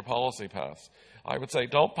future policy paths. I would say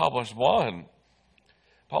don't publish one,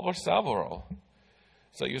 publish several.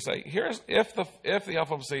 So you say, if the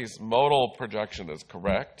FOMC's modal projection is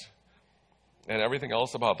correct and everything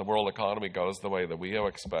else about the world economy goes the way the WEO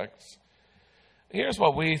expects, here's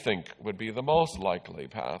what we think would be the most likely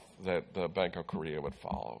path that the Bank of Korea would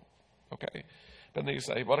follow. Okay. But then you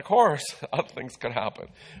say, but of course, other things could happen.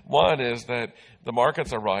 One is that the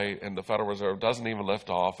markets are right and the Federal Reserve doesn't even lift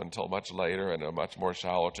off until much later in a much more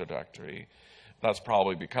shallow trajectory. That's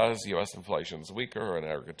probably because U.S. inflation is weaker and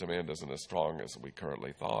aggregate demand isn't as strong as we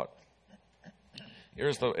currently thought.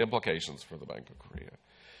 Here's the implications for the Bank of Korea.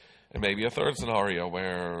 And maybe a third scenario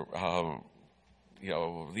where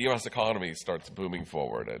the U.S. economy starts booming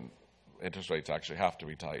forward and interest rates actually have to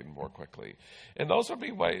be tightened more quickly. And those would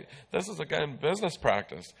be ways, this is again business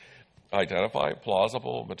practice. Identify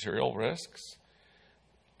plausible material risks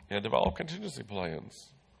and develop contingency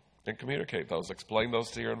plans and communicate those. Explain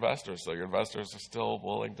those to your investors so your investors are still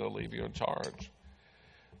willing to leave you in charge.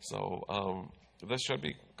 So this should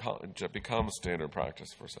become standard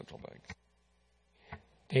practice for central banks.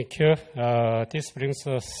 Thank you. This brings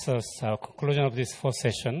us to the conclusion of this fourth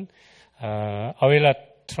session. I will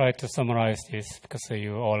try to summarize this because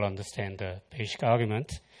you all understand the basic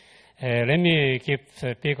argument. Let me give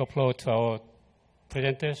a big applause to our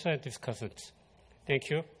presenters and discussants. Thank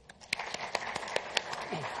you.